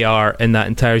they are in that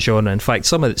entire genre. In fact,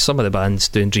 some of the bands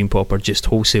doing dreampop are just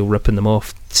wholesale ripping them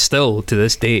off still to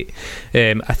this date.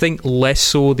 I think less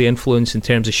so the influence in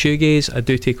terms of shoegaze. I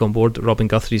do take on board that Robin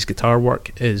Guthrie's guitar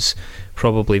work is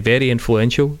probably very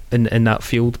influential in that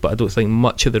field, but I don't think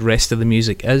much of the rest of the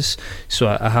music is,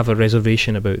 so I have a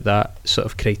reservation about that sort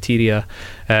of criteria.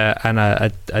 And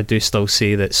I do still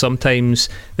say that sometimes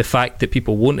the fact that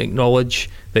people won't acknowledge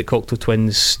that Cocteau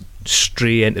Twins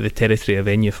stray into the territory of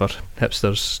Enya for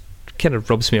hipsters kind of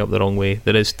rubs me up the wrong way.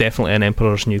 There is definitely an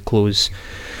Emperor's New Clothes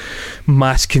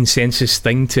mass consensus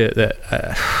thing to it that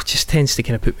just tends to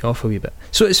kind of put me off a wee bit.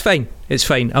 So it's fine.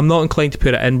 I'm not inclined to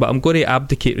put it in, but I'm going to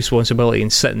abdicate responsibility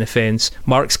and sit in the fence.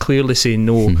 Mark's clearly saying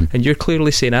no, and you're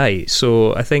clearly saying aye.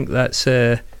 So I think that's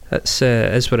is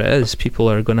what it is. People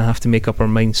are going to have to make up our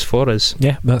minds for us.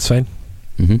 Yeah, that's fine.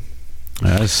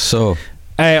 So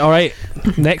alright,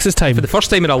 Nexus time. For the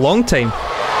first time in a long time.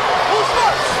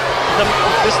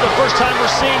 This is the first time we're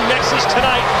seeing Nexus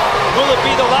tonight. Will it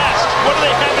be the last? What do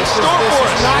they have in store for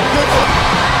us? Not good.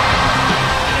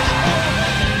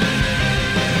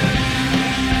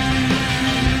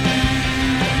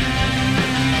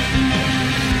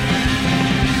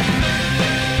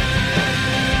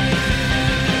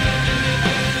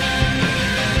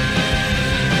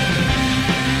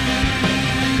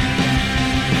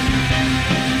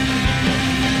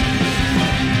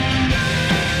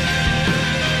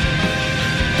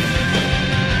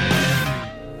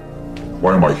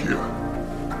 Why am I here?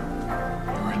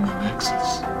 You're in the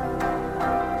Nexus.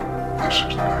 This is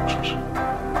the Nexus.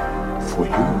 For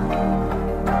you,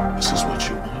 this is what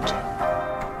you wanted.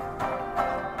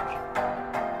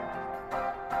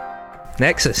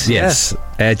 Nexus, yes,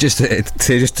 just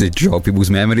to jog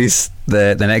people's memories,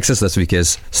 the Nexus this week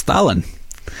is Stalin.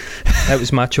 That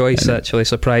was my choice, actually,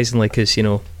 surprisingly, because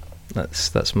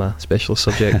that's my special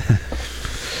subject.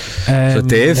 So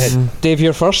Dave,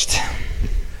 you're first.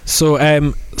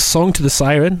 So, Song to the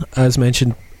Siren, as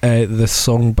mentioned, this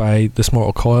song by This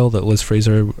Mortal Coil that Liz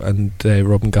Fraser and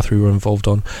Robin Guthrie were involved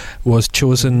on, was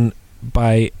chosen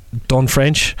by Dawn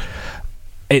French.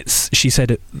 She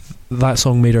said that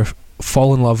song made her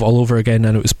fall in love all over again,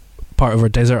 and it was part of her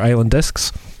Desert Island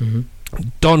Discs.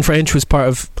 Dawn French was part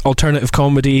of alternative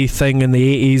comedy thing in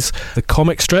the 80s, the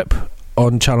comic strip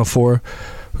on Channel 4,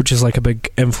 which is like a big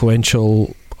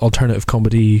influential alternative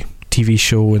comedy TV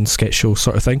show and sketch show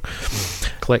sort of thing.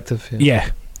 Collective, yeah.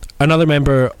 Another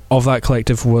member of that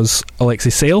collective was Alexei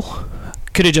Sayle.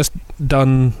 Could have just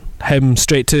done him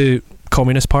straight to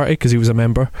Communist Party because he was a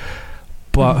member,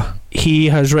 but he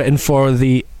has written for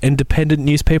the Independent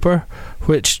newspaper,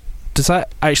 which, does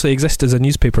that actually exist as a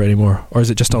newspaper anymore, or is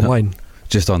it just online?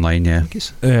 Just online, yeah.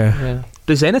 Yeah.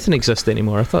 Does anything exist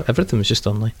anymore? I thought everything was just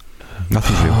online.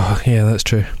 Nothing's real. Yeah, that's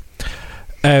true.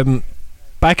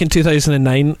 Back in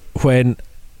 2009, when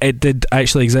it did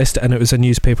actually exist and it was a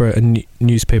newspaper,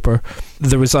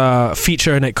 there was a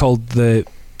feature in it called the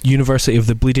University of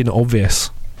the Bleeding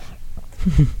Obvious.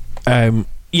 So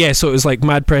it was like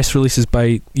mad press releases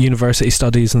by university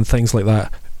studies and things like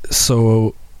that.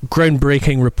 So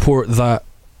groundbreaking report that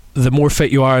the more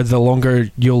fit you are, the longer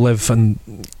you'll live, and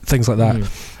things like that.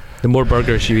 The more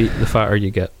burgers you eat, the fatter you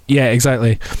get. Yeah,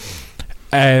 exactly.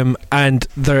 And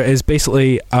there is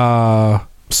basically a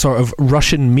sort of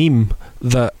Russian meme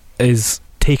that is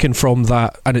taken from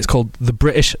that, and it's called the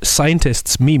British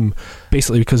Scientists meme,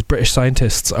 basically because British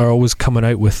scientists are always coming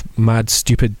out with mad,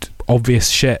 stupid, obvious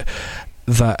shit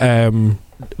that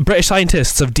British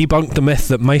scientists have debunked the myth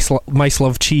that mice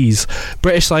love cheese.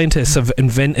 British scientists have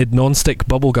invented non-stick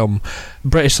bubblegum.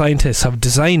 British scientists have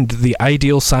designed the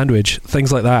ideal sandwich,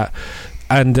 things like that.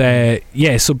 And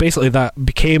so basically that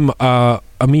became a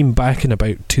meme back in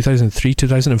about 2003,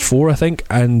 2004, I think,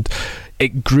 and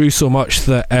it grew so much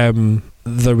that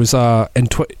there was in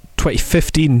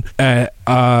 2015 a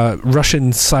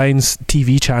Russian science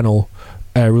TV channel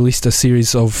released a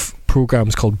series of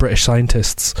programs called British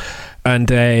Scientists, and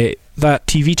that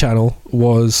TV channel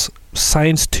was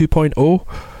Science 2.0,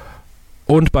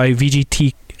 owned by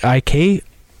VGTIK,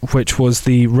 which was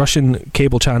the Russian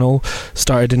cable channel,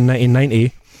 started in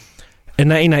 1990. In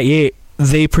 1998,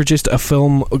 they produced a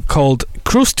film called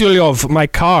Krustyulov, My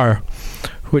Car,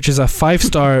 which is a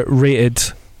 5-star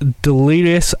rated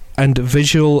delirious and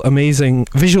visually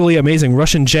amazing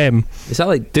Russian gem. Is that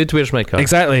like Dude, Where's My Car?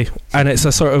 Exactly. And it's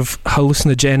a sort of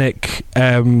hallucinogenic,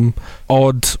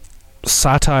 odd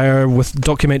satire with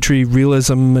documentary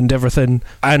realism and everything.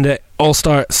 And it all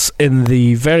starts in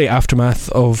the very aftermath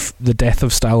of the death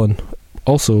of Stalin.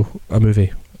 Also a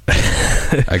movie.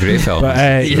 A great film. But,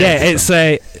 it's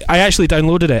I actually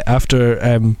downloaded it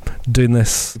after doing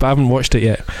this, but I haven't watched it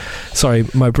yet. Sorry,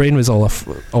 my brain was all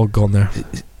gone there.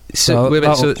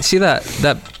 So see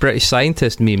that British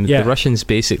scientist meme. Yeah. The Russians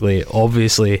basically,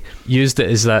 obviously, used it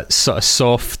as that sort of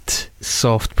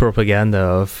soft propaganda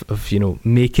of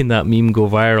making that meme go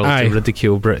viral to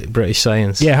ridicule British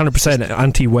science. Yeah, 100%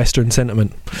 anti-Western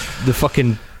sentiment. The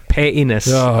fucking pettiness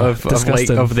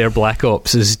of their black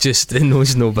ops is just, it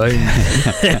knows no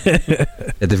bounds.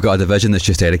 They've got a division that's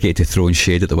just dedicated to throwing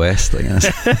shade at the West, I guess.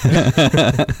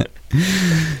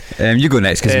 You go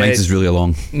next, because mine is really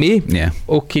long. Me? Yeah.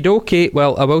 Okie dokie.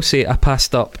 Well, I will say I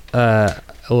passed up a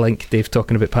link. Dave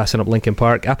talking about passing up Linkin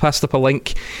Park. I passed up a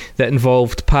link that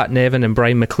involved Pat Nevin and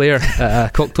Brian McClare at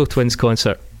a Cocteau Twins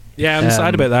concert. Yeah, I'm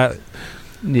sad about that.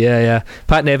 Yeah.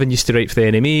 Pat Nevin used to write for the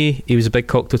NME. He was a big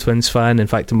Cocteau Twins fan. In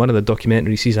fact, in one of the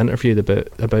documentaries he's interviewed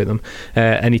about them,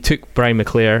 and he took Brian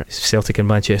McClare, Celtic and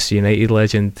Manchester United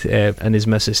legend, and his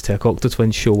missus to a Cocteau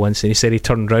Twins show once, and he said he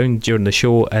turned round during the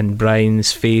show and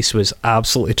Brian's face was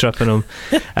absolutely tripping him.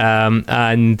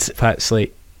 And Pat's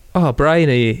like, "Oh, Brian,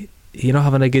 are you not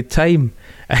having a good time?"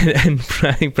 And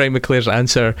Brian McClare's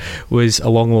answer was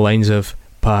along the lines of,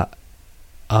 "Pat,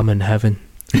 I'm in heaven."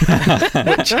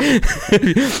 Which,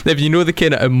 if you know the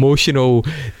kind of emotional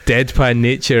deadpan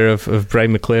nature of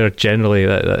Brian McClare generally,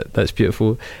 that's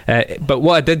beautiful. But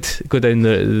what I did go down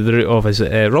the route of is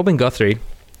Robin Guthrie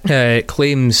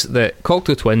claims that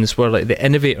Cocteau Twins were like the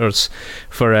innovators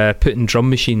for putting drum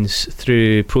machines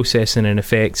through processing and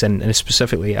effects, and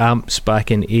specifically amps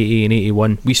back in 80 and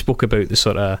 81. We spoke about the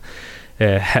sort of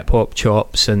hip hop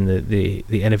chops and the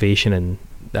innovation and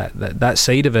that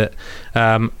side of it.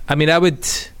 I mean, I would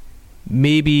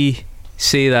maybe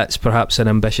say that's perhaps an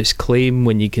ambitious claim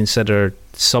when you consider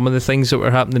some of the things that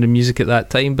were happening in music at that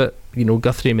time, but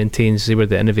Guthrie maintains they were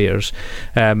the innovators.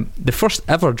 The first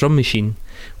ever drum machine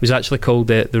was actually called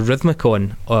the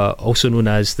Rhythmicon, also known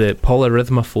as the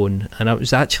polyrhythmophone, and it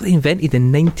was actually invented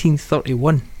in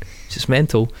 1931, which is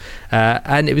mental.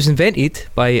 And it was invented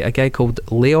by a guy called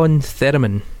Leon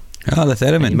Theremin. Oh, the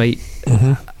Theremin. You might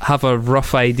have a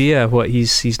rough idea what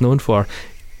he's known for.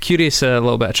 Curious, a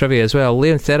little bit of trivia as well.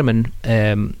 Leon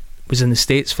Theremin was in the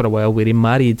States for a while, where he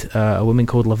married a woman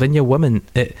called Lavinia Williams,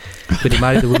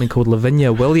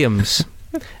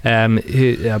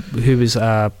 who was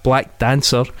a black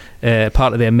dancer,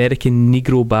 part of the American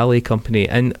Negro Ballet Company.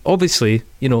 And obviously,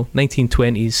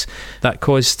 1920s, that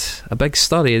caused a big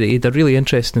stir. He had a really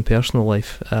interesting personal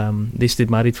life. They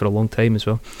stayed married for a long time as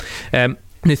well.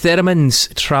 Now, Theremin's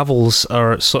travels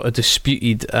are sort of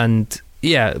disputed and,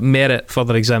 merit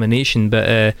further examination,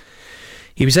 but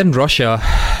he was in Russia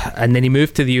and then he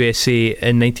moved to the USA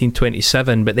in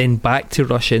 1927, but then back to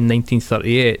Russia in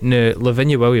 1938. Now,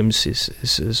 Lavinia Williams, his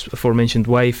aforementioned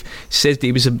wife, says that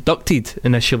he was abducted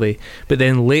initially, but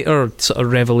then later sort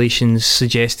of revelations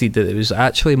suggested that it was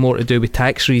actually more to do with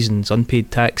tax reasons,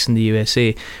 unpaid tax in the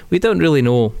USA. We don't really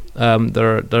know.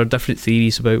 There are different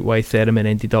theories about why Theremin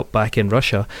ended up back in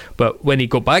Russia, but when he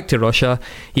got back to Russia,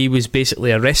 he was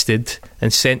basically arrested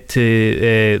and sent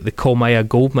to the Kolmaya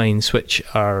gold mines, which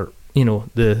are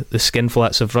the skin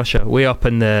flats of Russia, way up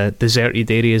in the deserted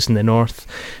areas in the north.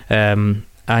 And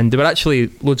there were actually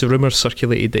loads of rumours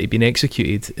circulated that he'd been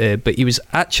executed, but he was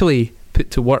actually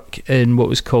put to work in what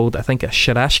was called, I think, a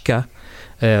sharashka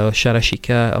or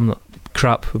sharashika. I'm not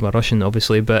crap with my Russian,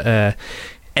 obviously, but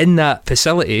in that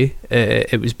facility,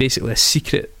 it was basically a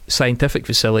secret scientific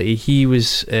facility. He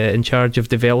was in charge of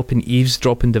developing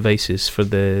eavesdropping devices for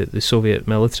the Soviet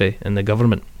military and the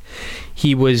government.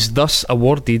 He was thus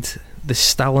awarded the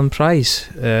Stalin Prize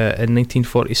in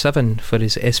 1947 for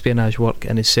his espionage work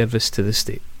and his service to the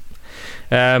state.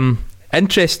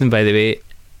 Interesting, by the way,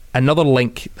 another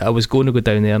link that I was going to go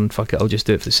down there, and fuck it, I'll just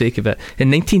do it for the sake of it. In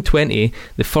 1920,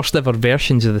 the first ever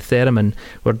versions of the Theremin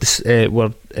were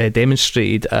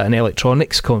demonstrated at an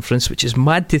electronics conference, which is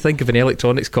mad to think of an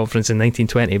electronics conference in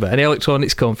 1920, but an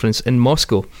electronics conference in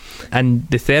Moscow. And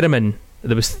the Theremin,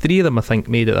 there was 3 of them, I think,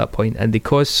 made at that point, and they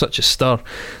caused such a stir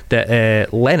that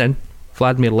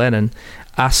Vladimir Lenin,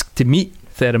 asked to meet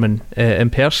Theremin in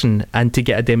person and to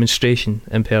get a demonstration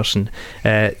in person.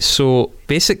 So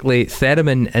basically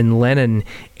Theremin and Lennon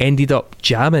ended up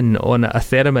jamming on a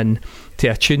theremin to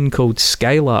a tune called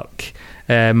Skylark,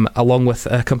 along with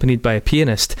accompanied by a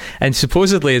pianist. And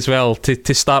supposedly as well,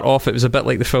 to start off, it was a bit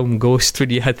like the film Ghost, when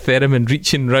you had Theremin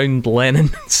reaching round Lennon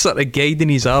sort of guiding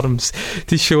his arms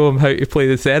to show him how to play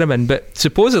the theremin. But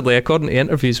supposedly, according to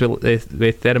interviews with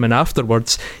Theremin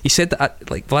afterwards, he said that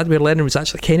like Vladimir Lenin was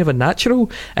actually kind of a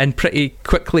natural, and pretty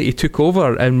quickly he took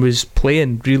over and was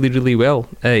playing really, really well.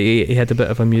 He had a bit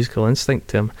of a musical instinct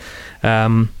to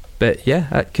him. But yeah,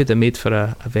 that could have made for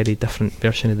a very different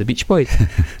version of the Beach Boys.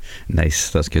 Nice,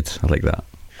 that's good. I like that.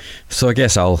 So I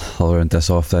guess I'll round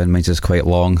this off then. Mine's just quite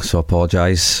long, so I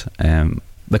apologise.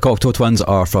 The Cocteau Twins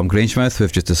are from Grangemouth.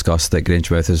 We've just discussed that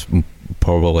Grangemouth is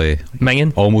probably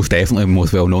Minging, almost definitely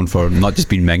most well known for not just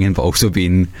being minging, but also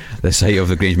being the site of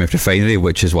the Grangemouth refinery,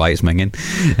 which is why it's minging.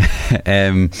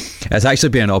 It's actually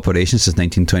been in operation since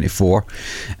 1924,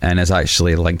 and is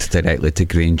actually linked directly to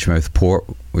Grangemouth Port,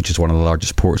 which is one of the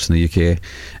largest ports in the UK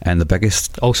and the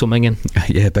biggest, also minging,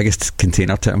 biggest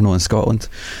container terminal in Scotland.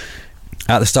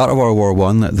 At the start of World War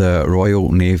I, the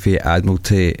Royal Navy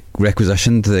Admiralty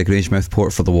requisitioned the Grangemouth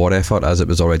port for the war effort, as it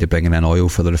was already bringing in oil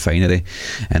for the refinery,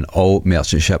 and all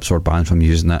merchant ships were banned from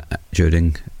using it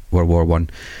during World War I.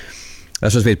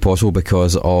 This was made possible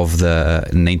because of the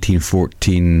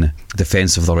 1914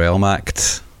 Defence of the Realm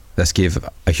Act. This gave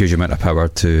a huge amount of power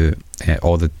to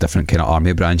all the different kind of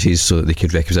army branches, so that they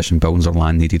could requisition buildings or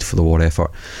land needed for the war effort.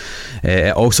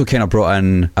 It also kind of brought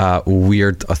in a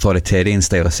weird authoritarian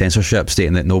style of censorship,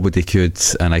 stating that nobody could,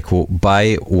 and I quote,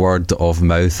 by word of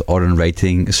mouth or in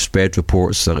writing, spread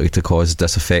reports likely to cause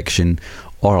disaffection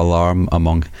or alarm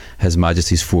among His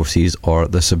Majesty's forces or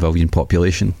the civilian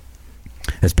population.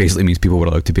 This basically means people were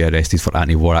allowed to be arrested for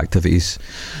anti-war activities.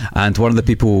 And one of the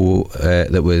people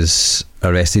that was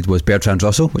arrested was Bertrand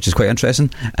Russell, which is quite interesting,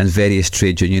 and various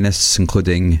trade unionists,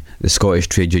 including the Scottish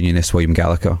trade unionist William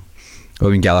Gallagher.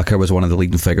 William Gallagher was one of the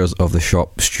leading figures of the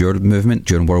shop steward movement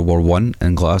during World War I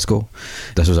in Glasgow.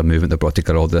 This was a movement that brought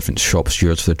together all the different shop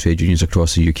stewards for the trade unions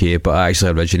across the UK, but it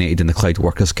actually originated in the Clyde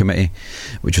Workers' Committee,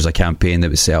 which was a campaign that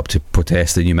was set up to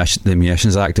protest the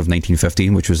Munitions Act of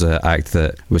 1915, which was an act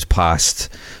that was passed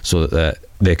so that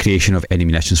the creation of any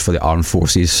munitions for the armed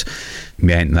forces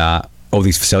meant that all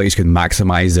these facilities could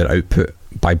maximise their output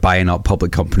by buying up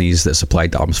public companies that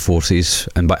supplied the armed forces,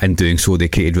 and in doing so they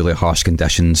created really harsh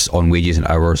conditions on wages and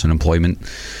hours and employment,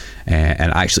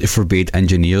 and actually forbade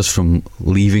engineers from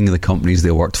leaving the companies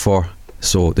they worked for.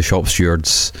 So the shop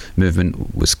stewards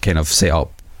movement was kind of set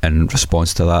up in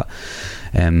response to that.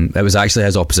 It was actually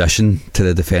his opposition to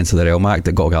the Defence of the Realm Act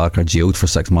that got Gallagher jailed for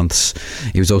 6 months.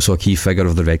 He was also a key figure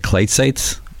of the Red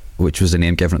Clydeside, which was the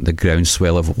name given to the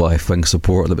groundswell of left-wing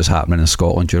support that was happening in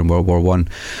Scotland during World War I.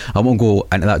 I won't go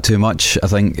into that too much. I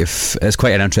think if it's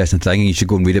quite an interesting thing, you should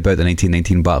go and read about the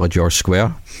 1919 Battle of George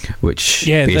Square, which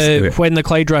When the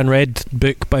Clyde Ran Red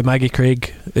book by Maggie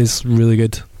Craig is really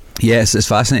good. Yes, it's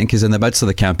fascinating because in the midst of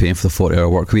the campaign for the 40-hour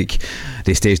work week,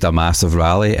 they staged a massive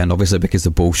rally, and obviously because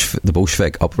the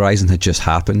Bolshevik uprising had just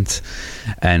happened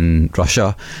in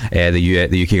Russia,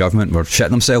 the UK government were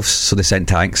shitting themselves, so they sent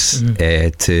tanks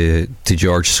to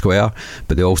George Square,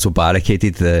 but they also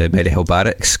barricaded the Maryhill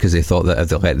barracks because they thought that if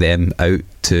they let them out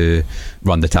to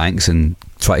run the tanks and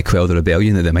try to quell the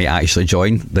rebellion, that they might actually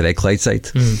join the Red Clydeside.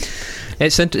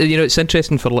 It's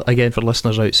interesting for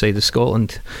listeners outside of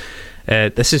Scotland.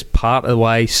 This is part of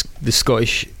why the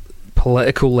Scottish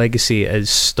political legacy is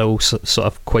still sort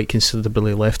of quite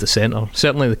considerably left of centre.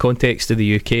 Certainly in the context of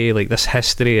the UK, like this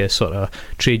history of sort of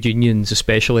trade unions,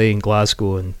 especially in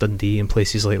Glasgow and Dundee and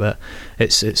places like that,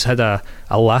 it's had a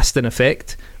lasting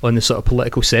effect on the sort of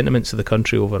political sentiments of the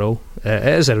country overall. It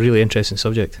is a really interesting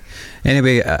subject.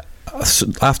 Anyway,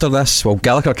 after this, well,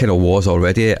 Gallagher kind of was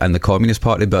already in the Communist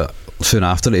Party, but soon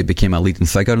after he became a leading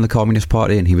figure in the Communist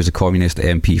Party, and he was a Communist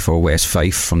MP for West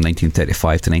Fife from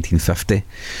 1935 to 1950.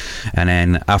 And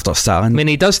then after Stalin, I mean,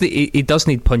 he does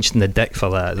need punched in the dick for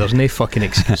that. There's no fucking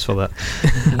excuse for that.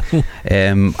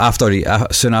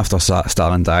 Soon after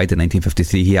Stalin died in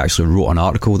 1953, he actually wrote an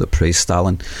article that praised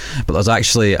Stalin, but there's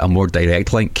actually a more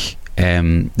direct link.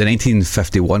 The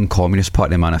 1951 Communist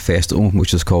Party manifesto,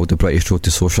 which is called The British Road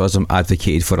to Socialism,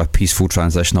 advocated for a peaceful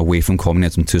transition away from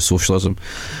communism to socialism.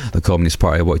 The Communist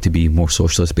Party wanted to be more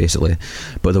socialist, basically,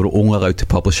 but they were only allowed to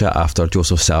publish it after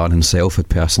Joseph Stalin himself had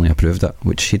personally approved it,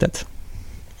 which he did.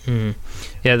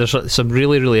 Yeah, there's some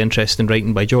really, really interesting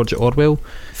writing by George Orwell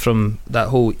from that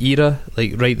whole era,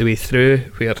 like right the way through,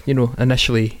 where,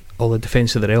 initially all the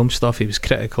Defence of the Realm stuff, he was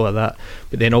critical of that,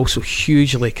 but then also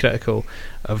hugely critical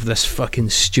of this fucking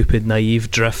stupid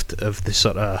naive drift of the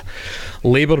sort of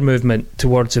labour movement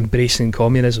towards embracing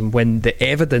communism, when the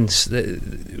evidence,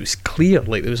 it was clear,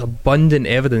 like there was abundant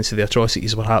evidence of the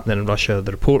atrocities were happening in Russia.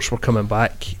 The reports were coming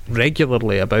back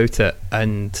regularly about it,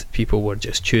 and people were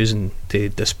just choosing to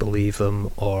disbelieve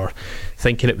them or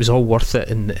thinking it was all worth it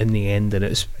in the end, and it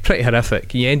was pretty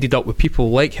horrific. You ended up with people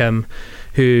like him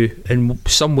who in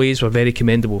some ways were very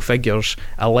commendable figures,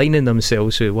 aligning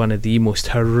themselves with one of the most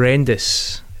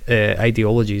horrendous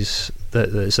ideologies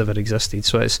that's ever existed.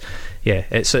 So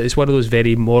it's one of those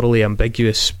very morally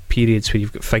ambiguous periods where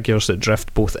you've got figures that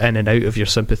drift both in and out of your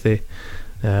sympathy.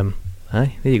 There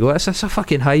you go. That's a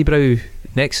fucking highbrow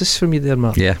nexus from you there,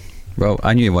 Mark. Yeah, well,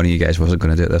 I knew one of you guys wasn't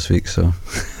going to do it this week, so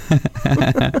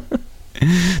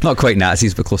not quite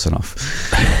Nazis, but close enough.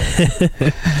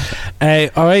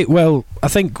 Alright, well, I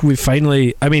think we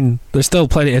finally, I mean, there's still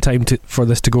plenty of time for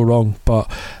this to go wrong,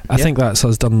 but I think that's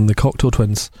us done the Cocteau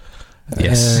Twins.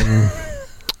 Yes.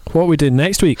 What are we doing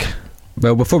next week?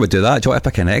 Well, before we do that, do you want to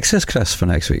pick an Exodus, Chris, for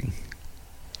next week?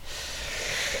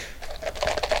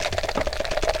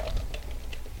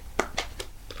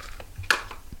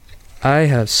 I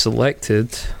have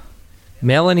selected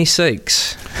Melanie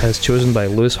Sykes, as chosen by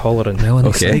Lewis Holleran.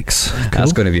 Melanie Sykes. Cool.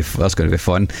 That's going to be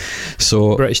fun.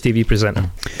 So British TV presenter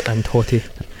and hottie.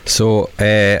 So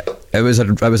it was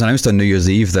announced on New Year's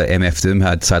Eve that MF Doom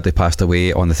had sadly passed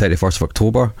away on the 31st of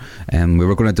October, and we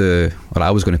were going to do, or I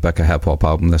was going to pick a hip hop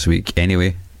album this week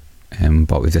anyway,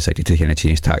 but we've decided to kind of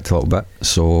change tact a little bit.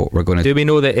 So we're going to. Do we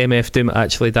know that MF Doom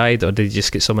actually died, or did he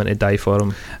just get someone to die for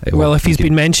him? Well, if he's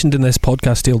been mentioned in this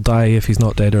podcast, he'll die if he's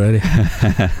not dead already.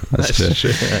 That's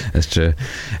true. That's true.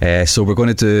 So we're going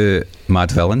to do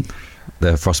Mad Villain,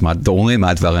 the only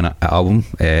Mad Villain album,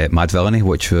 Mad Villainy,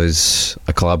 which was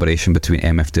a collaboration between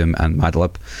MF Doom and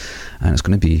Madlib, and it's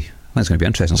going to be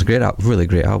interesting. It's a great, really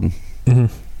great album.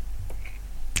 Mm-hmm.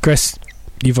 Chris,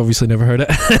 you've obviously never heard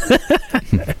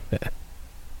it.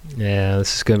 Yeah,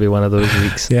 this is going to be one of those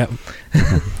weeks. Yeah.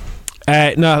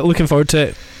 No, looking forward to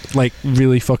it. Like,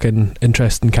 really fucking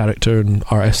interesting character and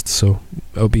artist, so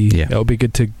it'll be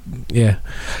good to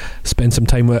spend some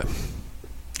time with it.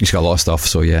 He's got a lot of stuff,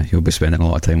 so yeah, you'll be spending a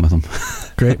lot of time with him.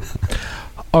 Great.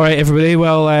 Alright, everybody,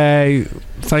 well,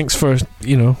 thanks for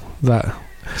that.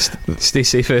 Stay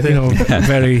safe out there.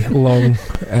 Very long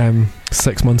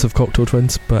 6 months of Cocteau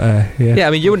Twins, but I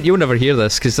mean, you'll never hear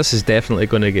this, because this is definitely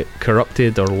going to get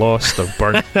corrupted or lost or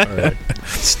burnt or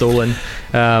stolen,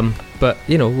 but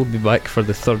we'll be back for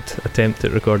the third attempt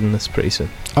at recording this pretty soon.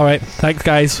 Alright, thanks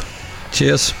guys.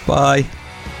 Cheers, bye.